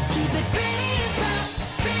 Let's keep it pretty and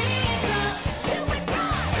rock, do it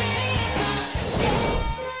rock,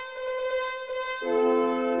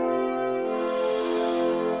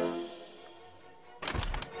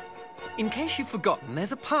 In case you've forgotten,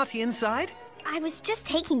 there's a party inside. I was just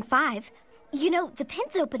taking 5. You know, the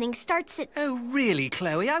Pins opening starts at... Oh, really,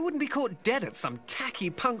 Chloe? I wouldn't be caught dead at some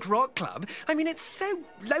tacky punk rock club. I mean, it's so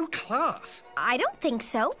low class. I don't think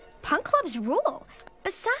so. Punk clubs rule.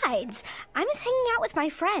 Besides, I was hanging out with my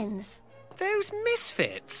friends. Those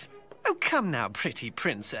misfits. Oh, come now, pretty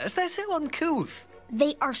princess. They're so uncouth.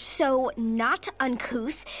 They are so not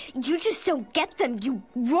uncouth. You just don't get them, you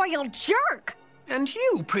royal jerk! And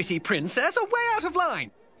you, pretty princess, are way out of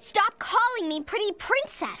line. Stop calling me pretty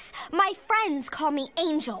princess. My friends call me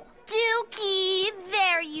Angel. Dookie,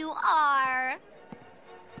 there you are.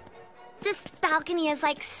 This balcony is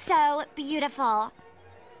so beautiful.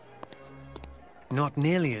 Not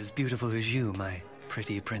nearly as beautiful as you, my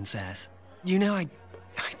pretty princess. You know, I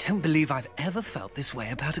don't believe I've ever felt this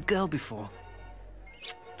way about a girl before.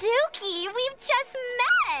 Dookie, we've just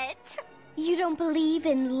met. You don't believe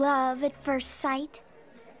in love at first sight?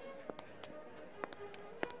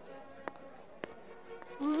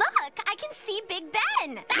 Look, I can see Big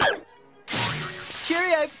Ben.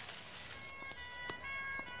 Cheerio!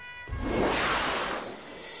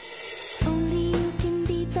 Only you can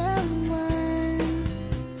be the one,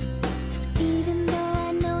 even though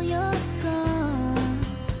I know you're gone.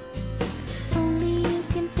 Only you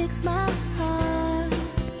can fix my heart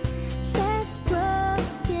that's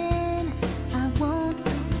broken. I won't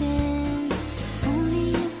pretend. Only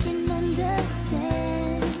you can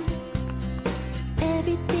understand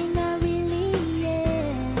everything I really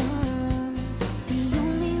am. The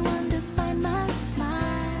only one to find my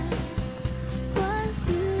smile was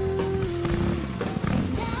you.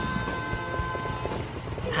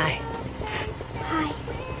 Hi. Hi.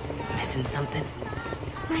 Missing something?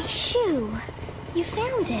 My shoe. You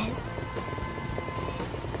found it.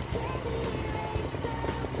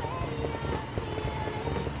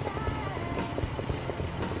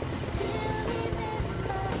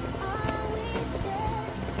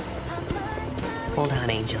 Hold on,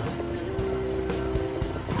 Angel.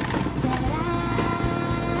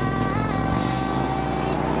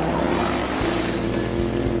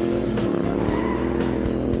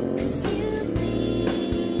 Cause you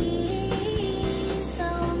mean so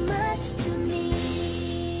much to me.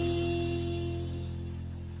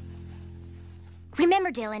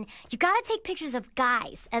 Remember, Dylan, you gotta take pictures of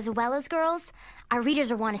guys as well as girls. Our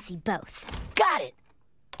readers will want to see both. Got it!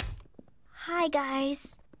 Hi,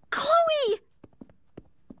 guys. Chloe!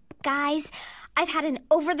 Guys, I've had an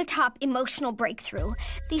over-the-top emotional breakthrough.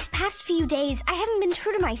 These past few days, I haven't been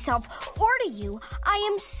true to myself or to you. I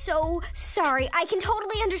am so sorry. I can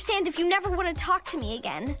totally understand if you never want to talk to me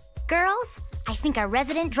again. Girls, I think our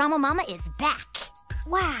resident drama mama is back.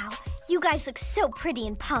 Wow, you guys look so pretty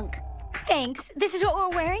and punk. Thanks. This is what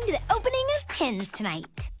we're wearing to the opening of Pins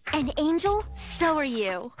tonight. And Angel, so are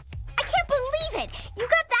you. I can't believe it! You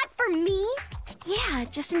got that for me? Yeah,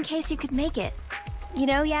 just in case you could make it. You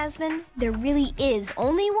know, Yasmin, there really is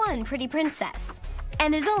only one pretty princess.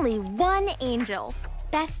 And there's only one Angel.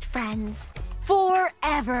 Best friends.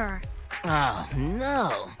 Forever. Oh,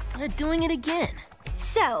 no. They're doing it again.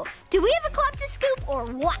 So, do we have a club to scoop or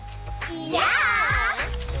what? Yeah!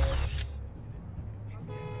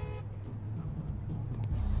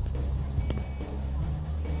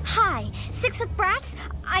 Hi, Six with Bratz?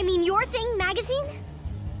 I mean Your Thing magazine?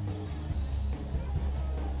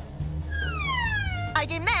 I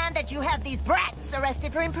demand that you have these brats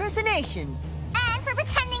arrested for impersonation. And for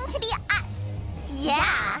pretending to be us.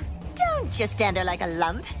 Yeah. Don't just stand there like a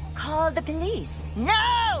lump. Call the police.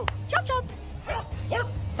 No! Chop chop.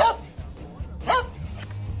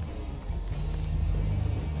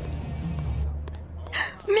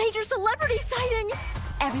 Major celebrity sighting!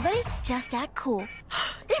 Everybody, just act cool.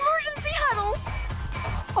 Emergency huddle!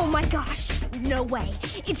 Oh my gosh, no way.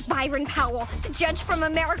 It's Byron Powell, the judge from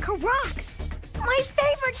America Rocks. My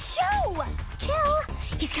favorite show! Chill.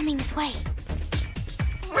 He's coming this way.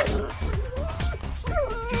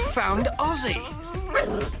 You found Ozzy.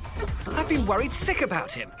 I've been worried sick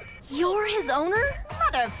about him. You're his owner?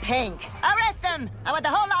 Mother Pink, arrest them! I want the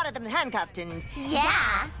whole lot of them handcuffed and...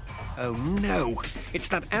 Yeah. Oh no, it's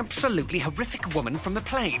that absolutely horrific woman from the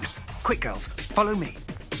plane. Quick, girls, follow me.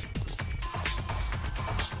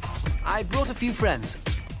 I brought a few friends.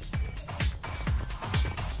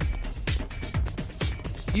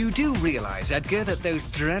 You do realize, Edgar, that those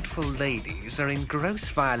dreadful ladies are in gross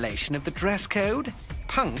violation of the dress code?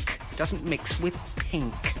 Punk doesn't mix with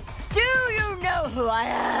pink. Do you know who I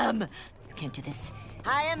am? You can't do this.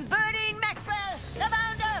 I am Birdie Maxwell, the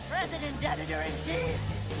founder, president, editor-in-chief.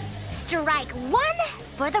 Strike one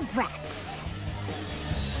for the Bratz.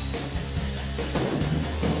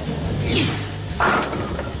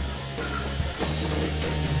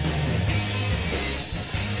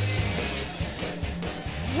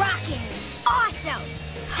 Rockin'! Awesome!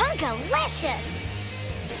 Punkalicious!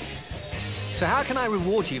 So how can I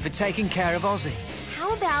reward you for taking care of Ozzy?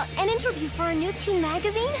 How about an interview for a new teen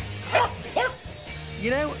magazine? You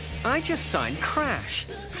know, I just signed Crash.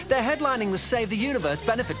 They're headlining the Save the Universe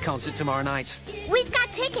benefit concert tomorrow night. We've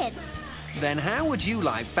got tickets. Then how would you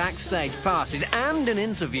like backstage passes and an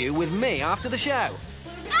interview with me after the show?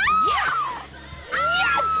 Yes!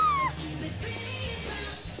 Yes!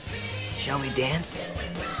 Shall we dance?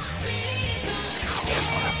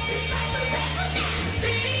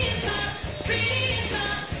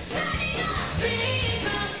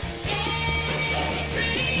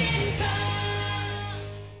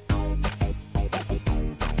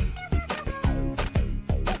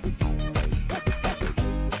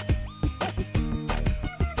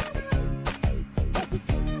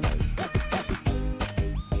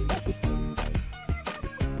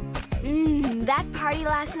 That party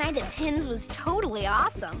last night at Pins was totally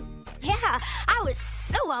awesome. Yeah, I was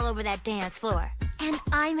so all over that dance floor. And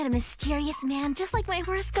I met a mysterious man, just like my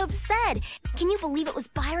horoscope said. Can you believe it was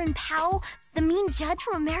Byron Powell, the mean judge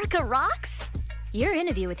from America Rocks? Your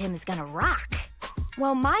interview with him is gonna rock.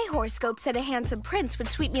 Well, my horoscope said a handsome prince would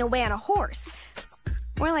sweep me away on a horse.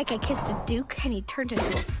 More like I kissed a duke and he turned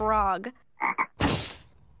into a frog.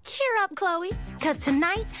 Cheer up, Chloe, because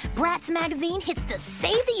tonight, Bratz Magazine hits the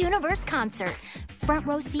Save the Universe concert. Front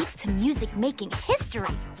row seats to music making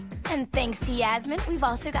history. And thanks to Yasmin, we've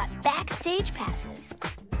also got backstage passes.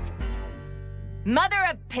 Mother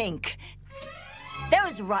of Pink.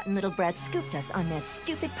 Those rotten little brats scooped us on that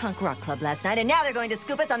stupid punk rock club last night, and now they're going to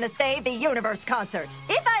scoop us on the Save the Universe concert.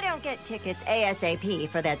 If I don't get tickets ASAP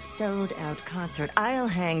for that sold-out concert, I'll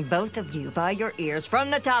hang both of you by your ears from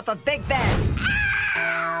the top of Big Ben.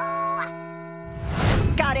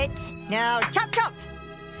 Got it. Now chop chop.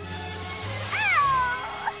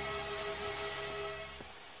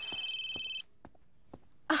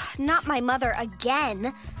 Not my mother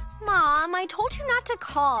again. Mom, I told you not to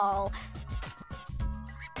call.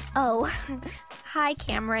 Oh, hi,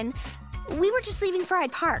 Cameron. We were just leaving for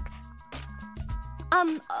Hyde Park.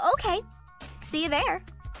 Okay. See you there.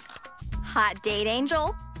 Hot date,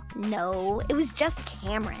 Angel? No, it was just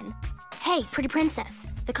Cameron. Hey, pretty princess.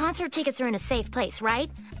 The concert tickets are in a safe place,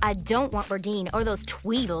 right? I don't want Berdine or those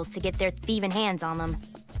Tweedles to get their thieving hands on them.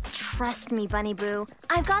 Trust me, Bunny Boo.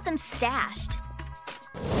 I've got them stashed.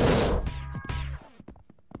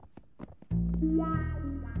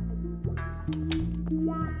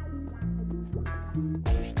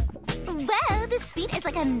 Whoa, this suite is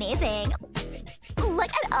like amazing.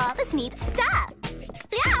 Look at all this neat stuff.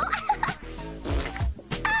 Ow!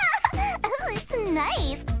 Oh, it's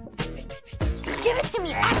nice. Give it to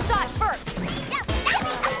me. I saw it first. No, give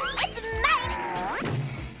me. It's mine.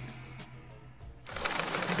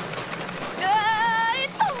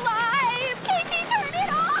 It's alive. Casey, turn it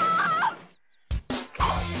off.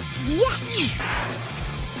 Yes.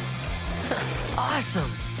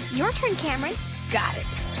 Awesome. Your turn, Cameron. Got it.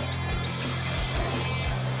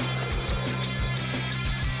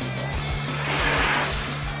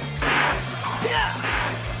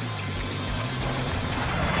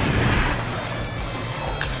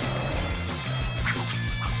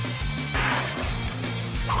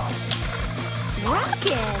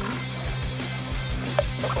 Rockin'!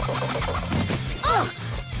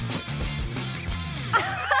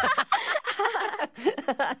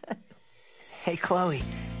 Hey, Chloe,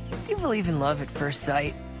 do you believe in love at first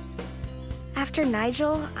sight? After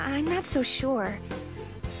Nigel, I'm not so sure.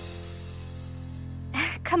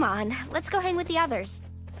 Come on, let's go hang with the others.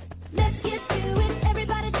 Let's get to it,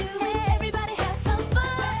 everybody do it, everybody have some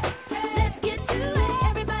fun. Let's get to it,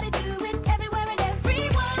 everybody do it, everywhere and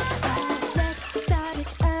everyone. Let's start it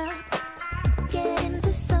up, get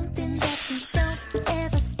into something that we don't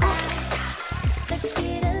ever stop. Let's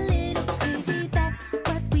get a little crazy, that's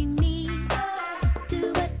what we need.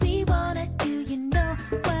 Do what we wanna do, you know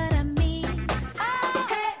what I mean. Oh,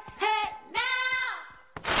 hey, hey, now!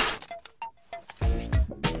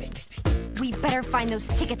 We better find those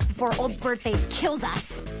tickets before old Birdface kills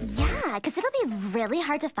us. Yeah, because it'll be really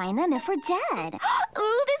hard to find them if we're dead.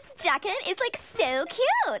 Ooh, this jacket is like so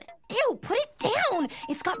cute. Ew, put it down.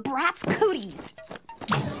 It's got Bratz cooties.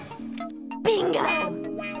 Bingo!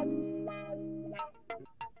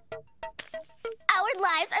 Our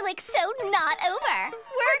lives are like so not over.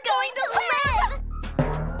 We're going to live.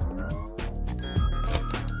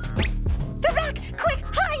 They're back! Quick,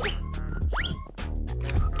 hide!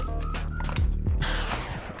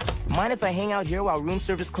 Mind if I hang out here while room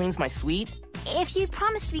service cleans my suite? If you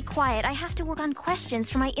promise to be quiet, I have to work on questions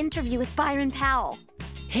for my interview with Byron Powell.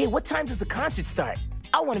 Hey, what time does the concert start?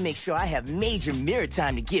 I want to make sure I have major mirror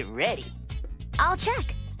time to get ready. I'll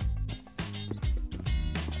check.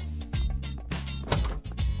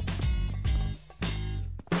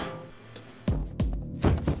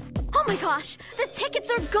 Oh my gosh, the tickets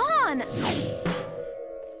are gone!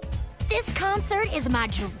 This concert is my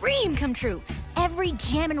dream come true. Every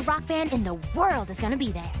jam and rock band in the world is gonna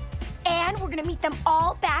be there. And we're gonna meet them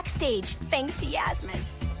all backstage, thanks to Yasmin.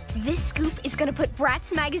 This scoop is gonna put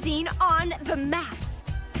Bratz magazine on the map.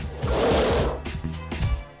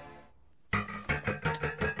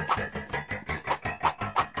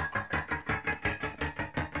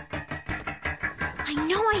 I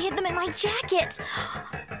know I hid them in my jacket.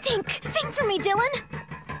 Think for me, Dylan.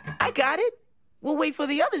 I got it. We'll wait for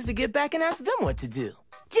the others to get back and ask them what to do.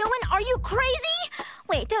 Dylan, are you crazy?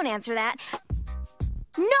 Wait, don't answer that.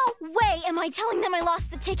 No way am I telling them I lost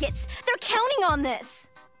the tickets. They're counting on this.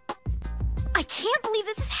 I can't believe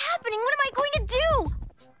this is happening. What am I going to do?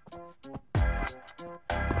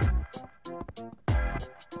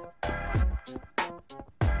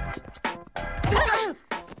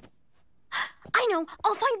 I know.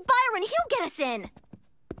 I'll find Byron. He'll get us in.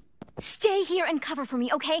 Stay here and cover for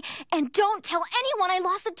me, okay? And don't tell anyone I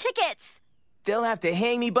lost the tickets. They'll have to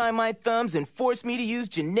hang me by my thumbs and force me to use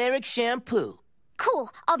generic shampoo.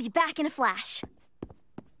 Cool. I'll be back in a flash.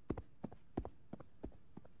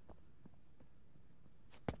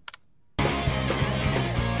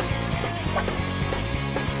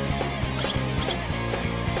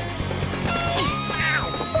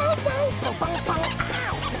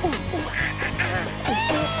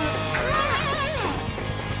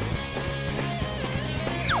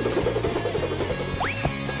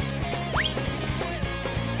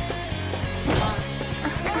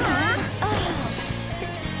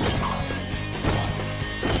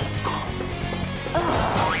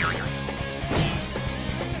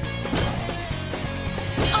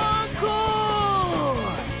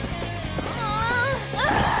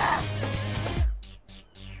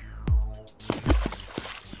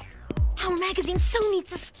 Our magazine so needs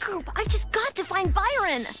the scoop. I've just got to find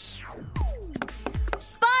Byron.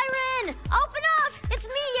 Byron! Open up! It's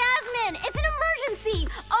me, Yasmin! It's an emergency!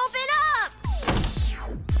 Open up!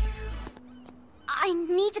 I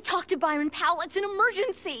need to talk to Byron Powell. It's an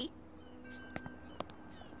emergency.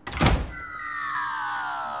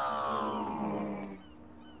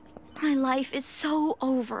 My life is so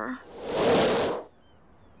over.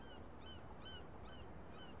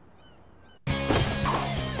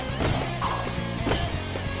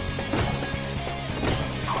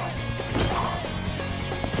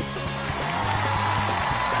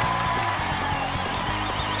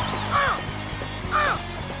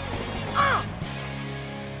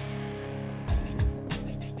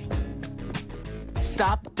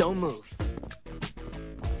 Stop, don't move.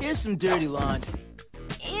 Here's some dirty laundry.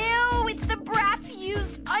 Ew, it's the Bratz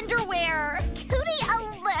used underwear. Cootie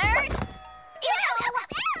alert!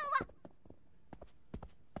 Ew!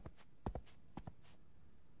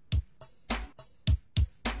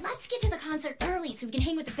 Let's get to the concert early so we can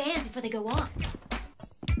hang with the bands before they go on.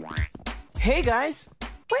 Hey, guys.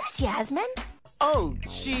 Where's Yasmin? Oh,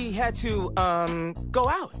 she had to, go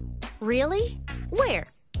out. Really? Where?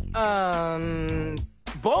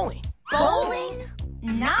 Bowling. Bowling?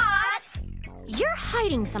 Not! You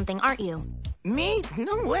hiding something, aren't you? Me?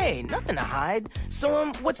 No way. Nothing to hide.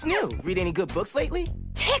 So, what's new? Read any good books lately?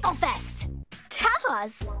 Ticklefest! Tell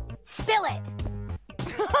us. Spill it!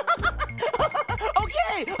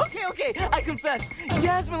 Okay. I confess.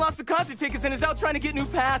 Yasmin lost the concert tickets and is out trying to get new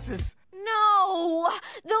passes. No!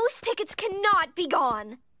 Those tickets cannot be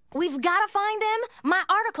gone. We've got to find them. My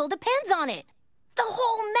article depends on it. The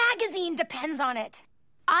whole magazine depends on it.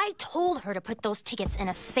 I told her to put those tickets in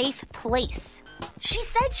a safe place. She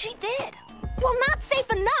said she did. Well, not safe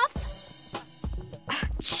enough.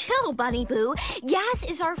 Chill, Bunny Boo. Yas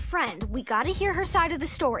is our friend. We gotta hear her side of the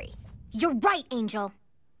story. You're right, Angel.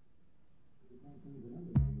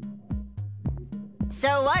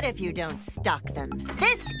 So what if you don't stock them?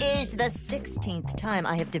 This is the 16th time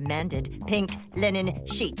I have demanded pink linen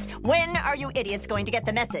sheets. When are you idiots going to get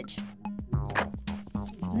the message?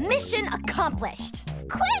 Mission accomplished.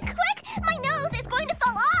 Quick! My nose is going to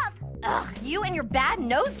fall off! Ugh, you and your bad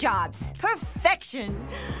nose jobs. Perfection!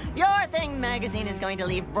 Your Thing magazine is going to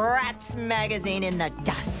leave Bratz magazine in the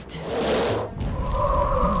dust.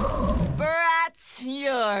 Bratz,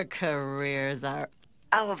 your careers are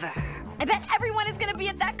over. I bet everyone is gonna be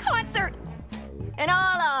at that concert. And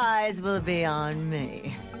all eyes will be on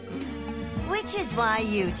me. Which is why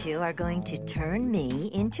you two are going to turn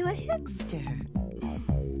me into a hipster.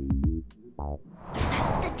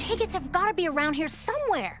 The tickets have got to be around here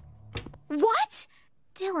somewhere. What?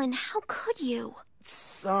 Dylan, how could you?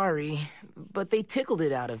 Sorry, but they tickled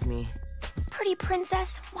it out of me. Pretty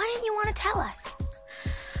princess, why didn't you want to tell us?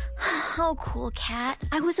 Oh, cool cat.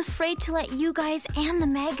 I was afraid to let you guys and the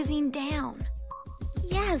magazine down.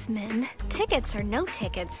 Yasmin, tickets or no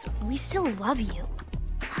tickets, we still love you.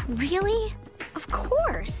 Really? Of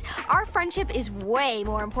course. Our friendship is way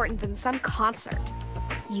more important than some concert.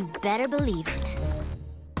 You better believe it.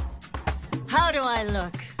 How do I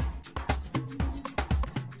look?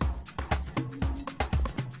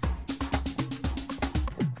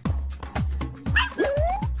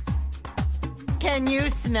 Can you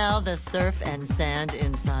smell the surf and sand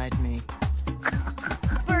inside me?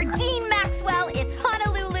 For Dean Maxwell, it's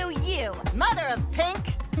Honolulu you. Mother of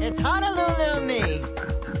Pink, it's Honolulu me.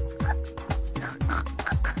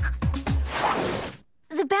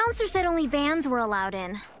 The bouncer said only bands were allowed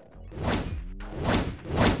in.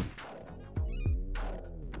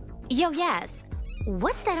 Yo, Yas,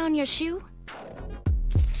 what's that on your shoe?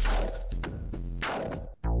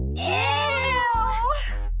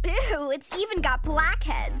 Ew, it's even got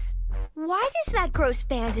blackheads. Why does that gross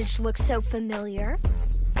bandage look so familiar?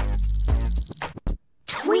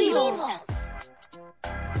 Tweedles!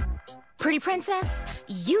 Pretty princess,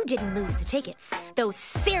 you didn't lose the tickets. Those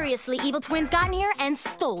seriously evil twins got in here and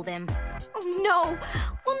stole them. Oh, no,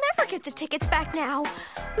 we'll never get the tickets back now.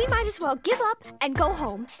 We might as well give up and go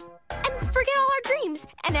home and forget all our dreams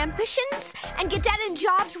and ambitions and get dead in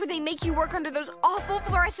jobs where they make you work under those awful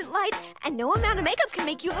fluorescent lights and no amount of makeup can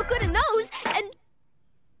make you look good in those and...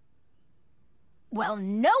 Well,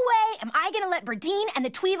 no way am I gonna let Verdine and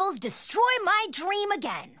the Tweevils destroy my dream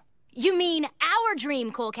again. You mean our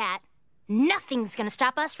dream, Cool Cat. Nothing's gonna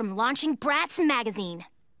stop us from launching Bratz magazine.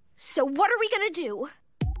 So what are we gonna do?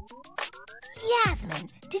 Yasmin,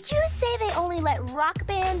 did you say they only let rock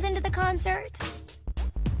bands into the concert?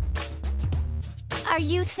 Are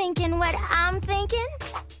you thinking what I'm thinking?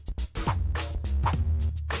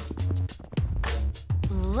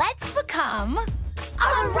 Let's become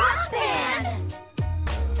a rock band!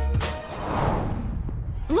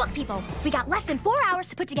 Look, people, we got less than 4 hours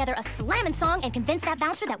to put together a slammin' song and convince that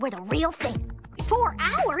bouncer that we're the real thing. 4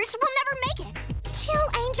 hours? We'll never make it. Chill,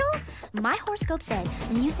 Angel. My horoscope said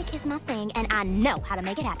music is my thing, and I know how to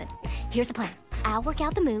make it happen. Here's the plan. I'll work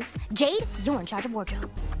out the moves. Jade, you're in charge of wardrobe.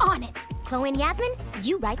 On it. Chloe and Yasmin,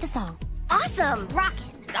 you write the song. Awesome.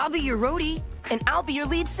 Rockin'. I'll be your roadie. And I'll be your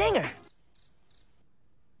lead singer.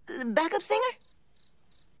 Backup singer?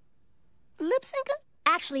 Lip syncer?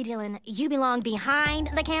 Actually, Dylan, you belong behind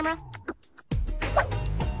the camera.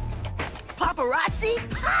 Paparazzi?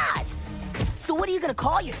 Hot! So what are you gonna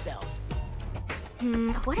call yourselves?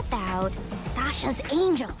 What about Sasha's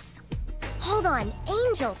Angels? Hold on.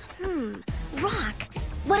 Angels. Rock.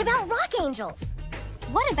 What about Rock Angels?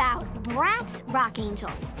 What about BRATZ-Rock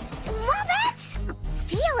Angels? Love it!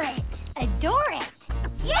 Feel it! Adore it.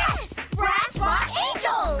 Yes! BRATZ-Rock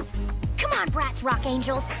Angels! Come on, BRATZ-Rock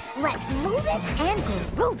Angels. Let's move it and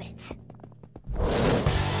groove it.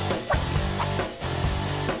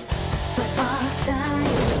 We're all time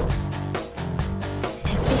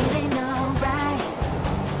and feeling alright.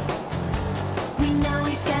 We know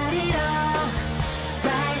we've got it all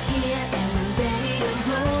right here, and we're ready to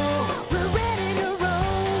roll. We're ready to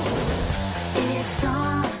roll. It's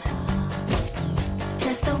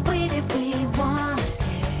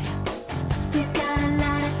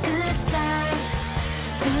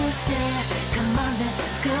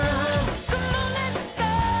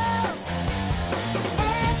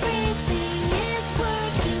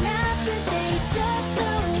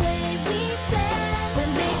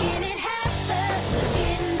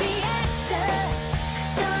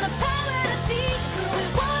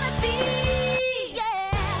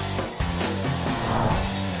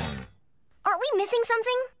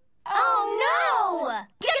something? Oh, no!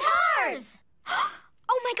 Guitars!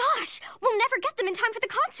 Oh my gosh! We'll never get them in time for the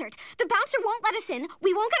concert. The bouncer won't let us in.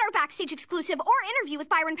 We won't get our backstage exclusive or interview with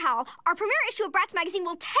Byron Powell. Our premiere issue of Bratz magazine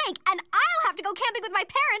will tank, and I'll have to go camping with my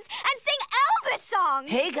parents and sing Elvis songs.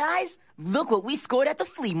 Hey, guys, look what we scored at the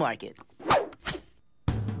flea market.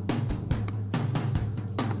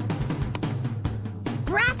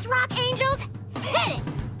 BRATZ-Rock, Angelz, hit it!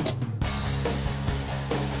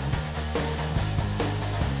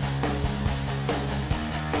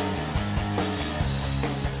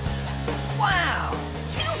 Wow,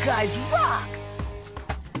 you guys rock!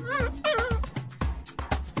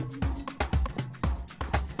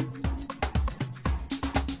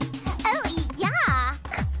 Oh, yeah.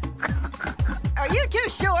 Are you too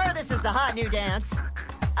sure this is the hot new dance?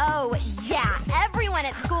 Oh, yeah. Everyone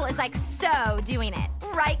at school is like so doing it.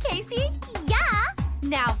 Right, Casey? Yeah.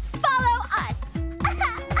 Now follow us.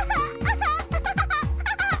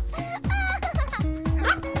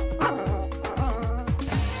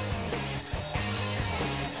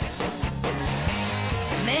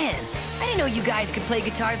 Man, I didn't know you guys could play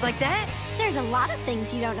guitars like that. There's a lot of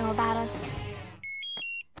things you don't know about us.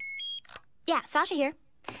 Yeah, Sasha here.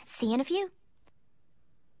 See you in a few.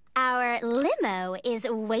 Our limo is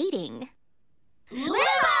waiting.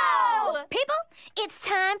 Limo! People, it's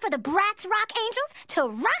time for the BRATZ-Rock Angelz to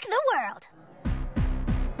rock the world.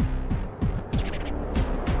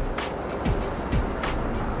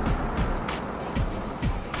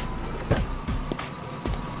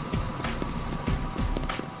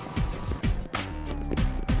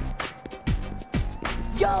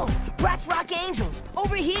 Yo, BRATZ-Rock Angelz,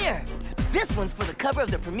 over here. This one's for the cover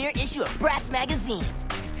of the premiere issue of Bratz magazine.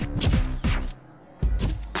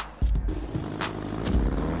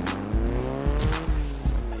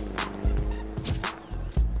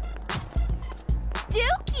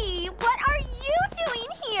 Dookie, what are you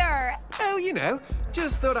doing here? Oh, you know,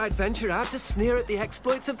 just thought I'd venture out to sneer at the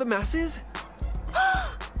exploits of the masses.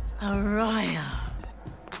 Araya.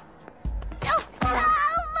 Oh,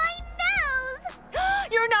 my nose!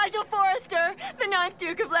 You're Nigel Forrester, the 9th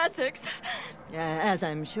Duke of Essex. As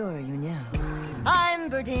I'm sure you know. I'm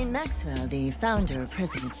Berdine Maxwell, the founder,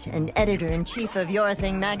 president, and editor-in-chief of Your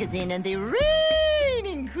Thing magazine and the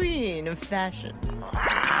reigning queen of fashion.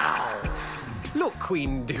 Look,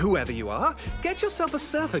 Queen, whoever you are, get yourself a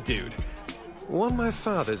surfer, dude. One my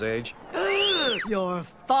father's age. Your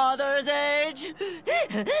father's age?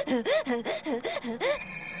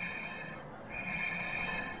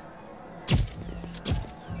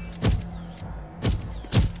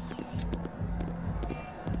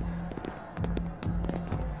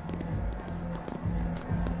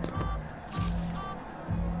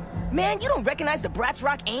 Man, you don't recognize the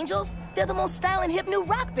BRATZ-Rock Angelz? They're the most styling hip new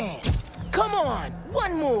rock band. Come on,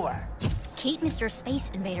 one more. Keep Mr. Space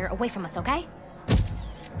Invader away from us, okay?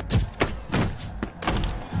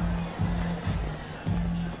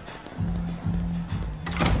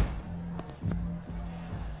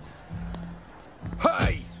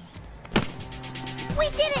 Hey! We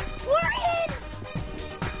did it! We're in!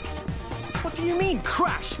 What do you mean,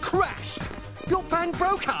 crashed? Your band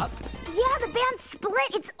broke up? Yeah, the band split.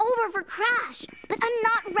 It's over for Crash. But I'm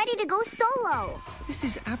not ready to go solo. This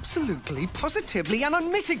is absolutely, positively an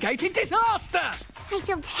unmitigated disaster! I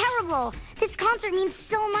feel terrible. This concert means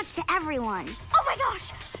so much to everyone. Oh my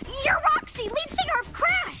gosh! You're Roxy, lead singer of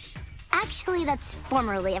Crash! Actually, that's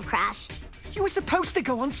formerly of Crash. You were supposed to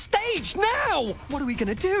go on stage now! What are we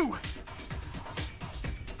gonna do?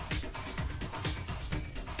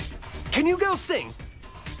 Can you girls sing?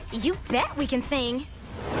 You bet we can sing.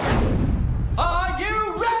 Are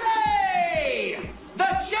you ready?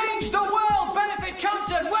 The Change the World benefit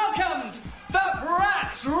concert welcomes the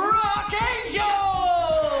BRATZ-Rock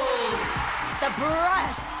Angelz! The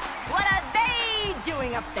Bratz! What are they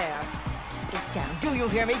doing up there? Get down. Do you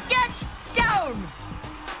hear me? Get down!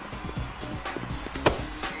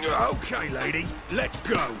 Okay, lady, let's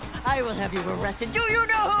go. I will have you arrested. Do you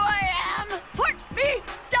know who I am? Put me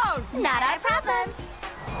down! Not our problem.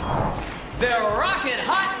 They're rockin'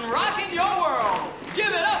 hot and rockin' your world. Give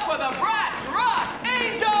it up for the BRATZ-Rock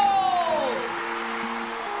Angelz!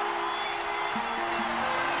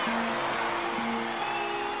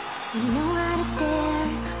 We know how to dare,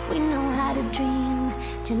 we know how to dream.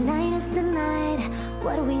 Tonight is the night,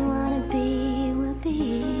 what we wanna be, will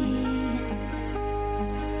be.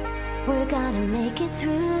 We're gonna make it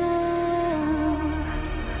through.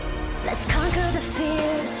 Let's conquer the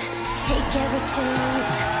fears, take every chance,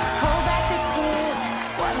 hold back the tears.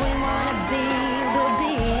 What we wanna be, will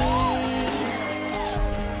be.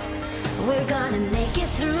 We're gonna make it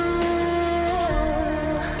through.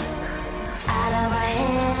 Out of our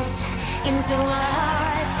into our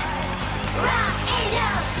hearts. Rock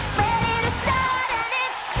Angels, ready to start, and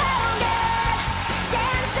it's so good.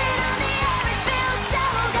 Dancing on the air, it feels so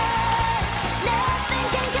good. Nothing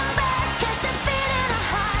can come back, 'cause the beat in our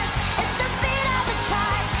hearts is the beat of the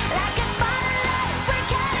charts. Like a spotlight, we're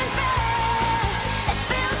cutting through. It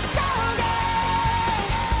feels so good.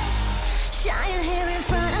 Shining here in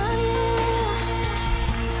front of you.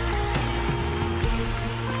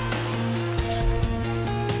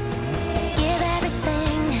 Give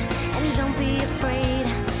everything and don't be afraid.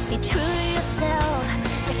 Be true to yourself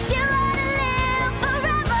if you want to live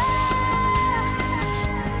forever.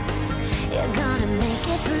 You're gonna make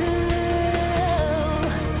it through.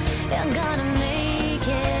 You're gonna make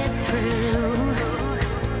it through.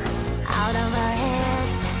 Out of our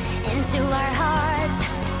heads, into our hearts.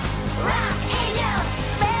 Rock Angels,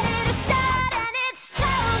 ready to start, and it's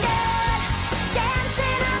so good.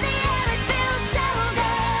 Dancing on the air, it feels so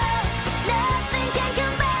good. Nothing can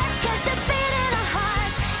come back, 'cause the beat in our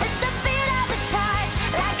hearts is the beat of the charts.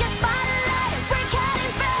 Like a spotlight, we're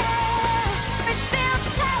cutting through. It feels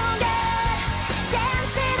so good.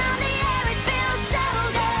 Dancing on the air, it feels so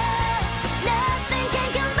good. Nothing can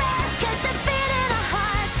come back, 'cause the beat in our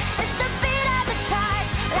hearts is the beat of the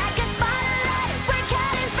charts. Like a spotlight, we're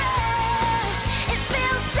cutting through. It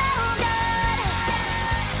feels so good.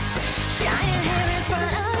 Shining here in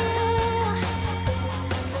front of you.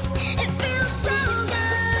 It feels so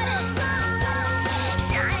good.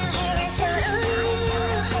 Shining here in front of you.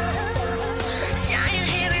 Shining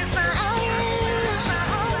here in front of you.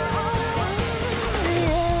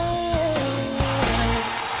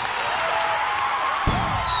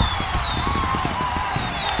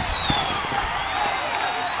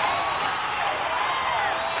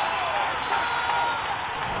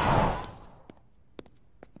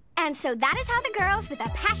 And so that is how the girls with a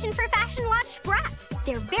passion for fashion launched Bratz,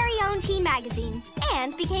 their very own teen magazine,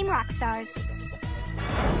 and became rock stars.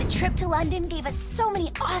 The trip to London gave us so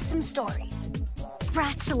many awesome stories.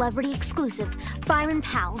 Bratz celebrity exclusive, Byron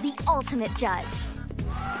Powell, the ultimate judge.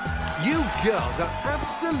 You girls are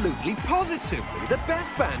absolutely positively the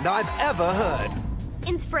best band I've ever heard.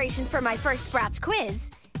 Inspiration for my first Bratz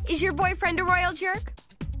quiz. Is your boyfriend a royal jerk?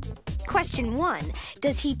 Question 1.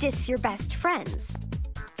 Does he diss your best friends?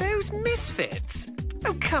 Those misfits.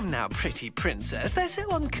 Oh, come now, pretty princess. They're so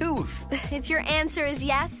uncouth. If your answer is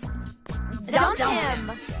yes, Dump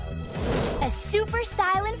him! A super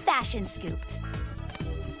style and fashion scoop.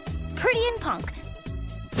 Pretty and Punk.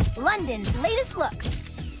 London's latest looks.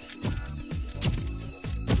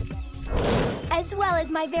 As well as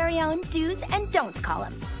my very own do's and don'ts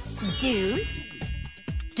column. Do's,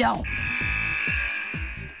 don'ts.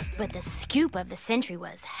 But the scoop of the century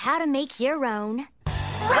was how to make your own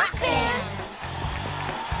rock band.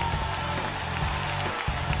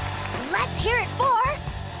 Let's hear it for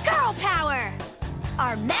Girl Power.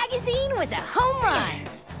 Our magazine was a home run.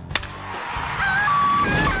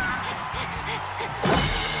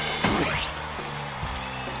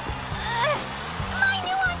 My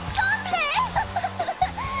new ensemble!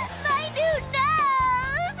 My new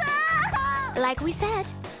nose! Like we said,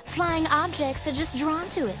 flying objects are just drawn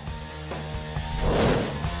to it.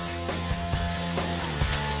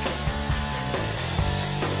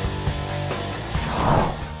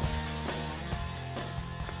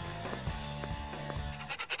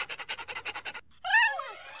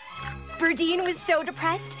 Berdine was so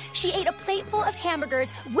depressed, she ate a plateful of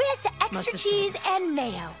hamburgers with extra cheese and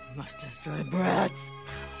mayo. Must destroy Bratz.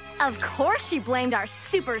 Of course she blamed our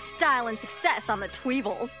super style and success on the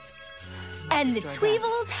Tweevils. And the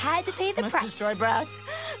Tweevils had to pay the Must price. destroy Bratz.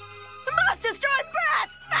 Must destroy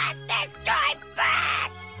Bratz! Must destroy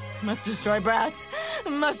Bratz! Must destroy Bratz.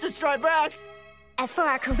 Must destroy Bratz. As for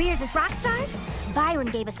our careers as rock stars,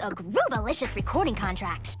 Byron gave us a groovalicious recording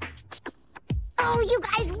contract. Oh, you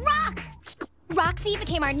guys rock! Roxy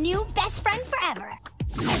became our new best friend forever.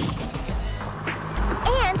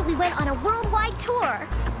 And we went on a worldwide tour.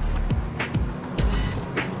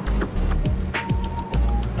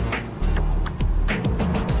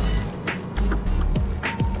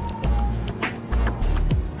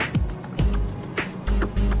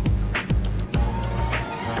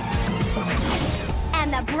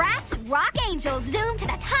 And the BRATZ-Rock Angels zoomed to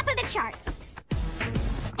the top of the charts.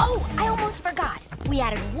 Oh, I almost forgot. We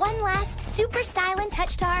added one last super stylin'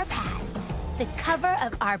 touch to our pad. The cover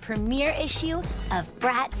of our premiere issue of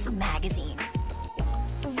Bratz magazine.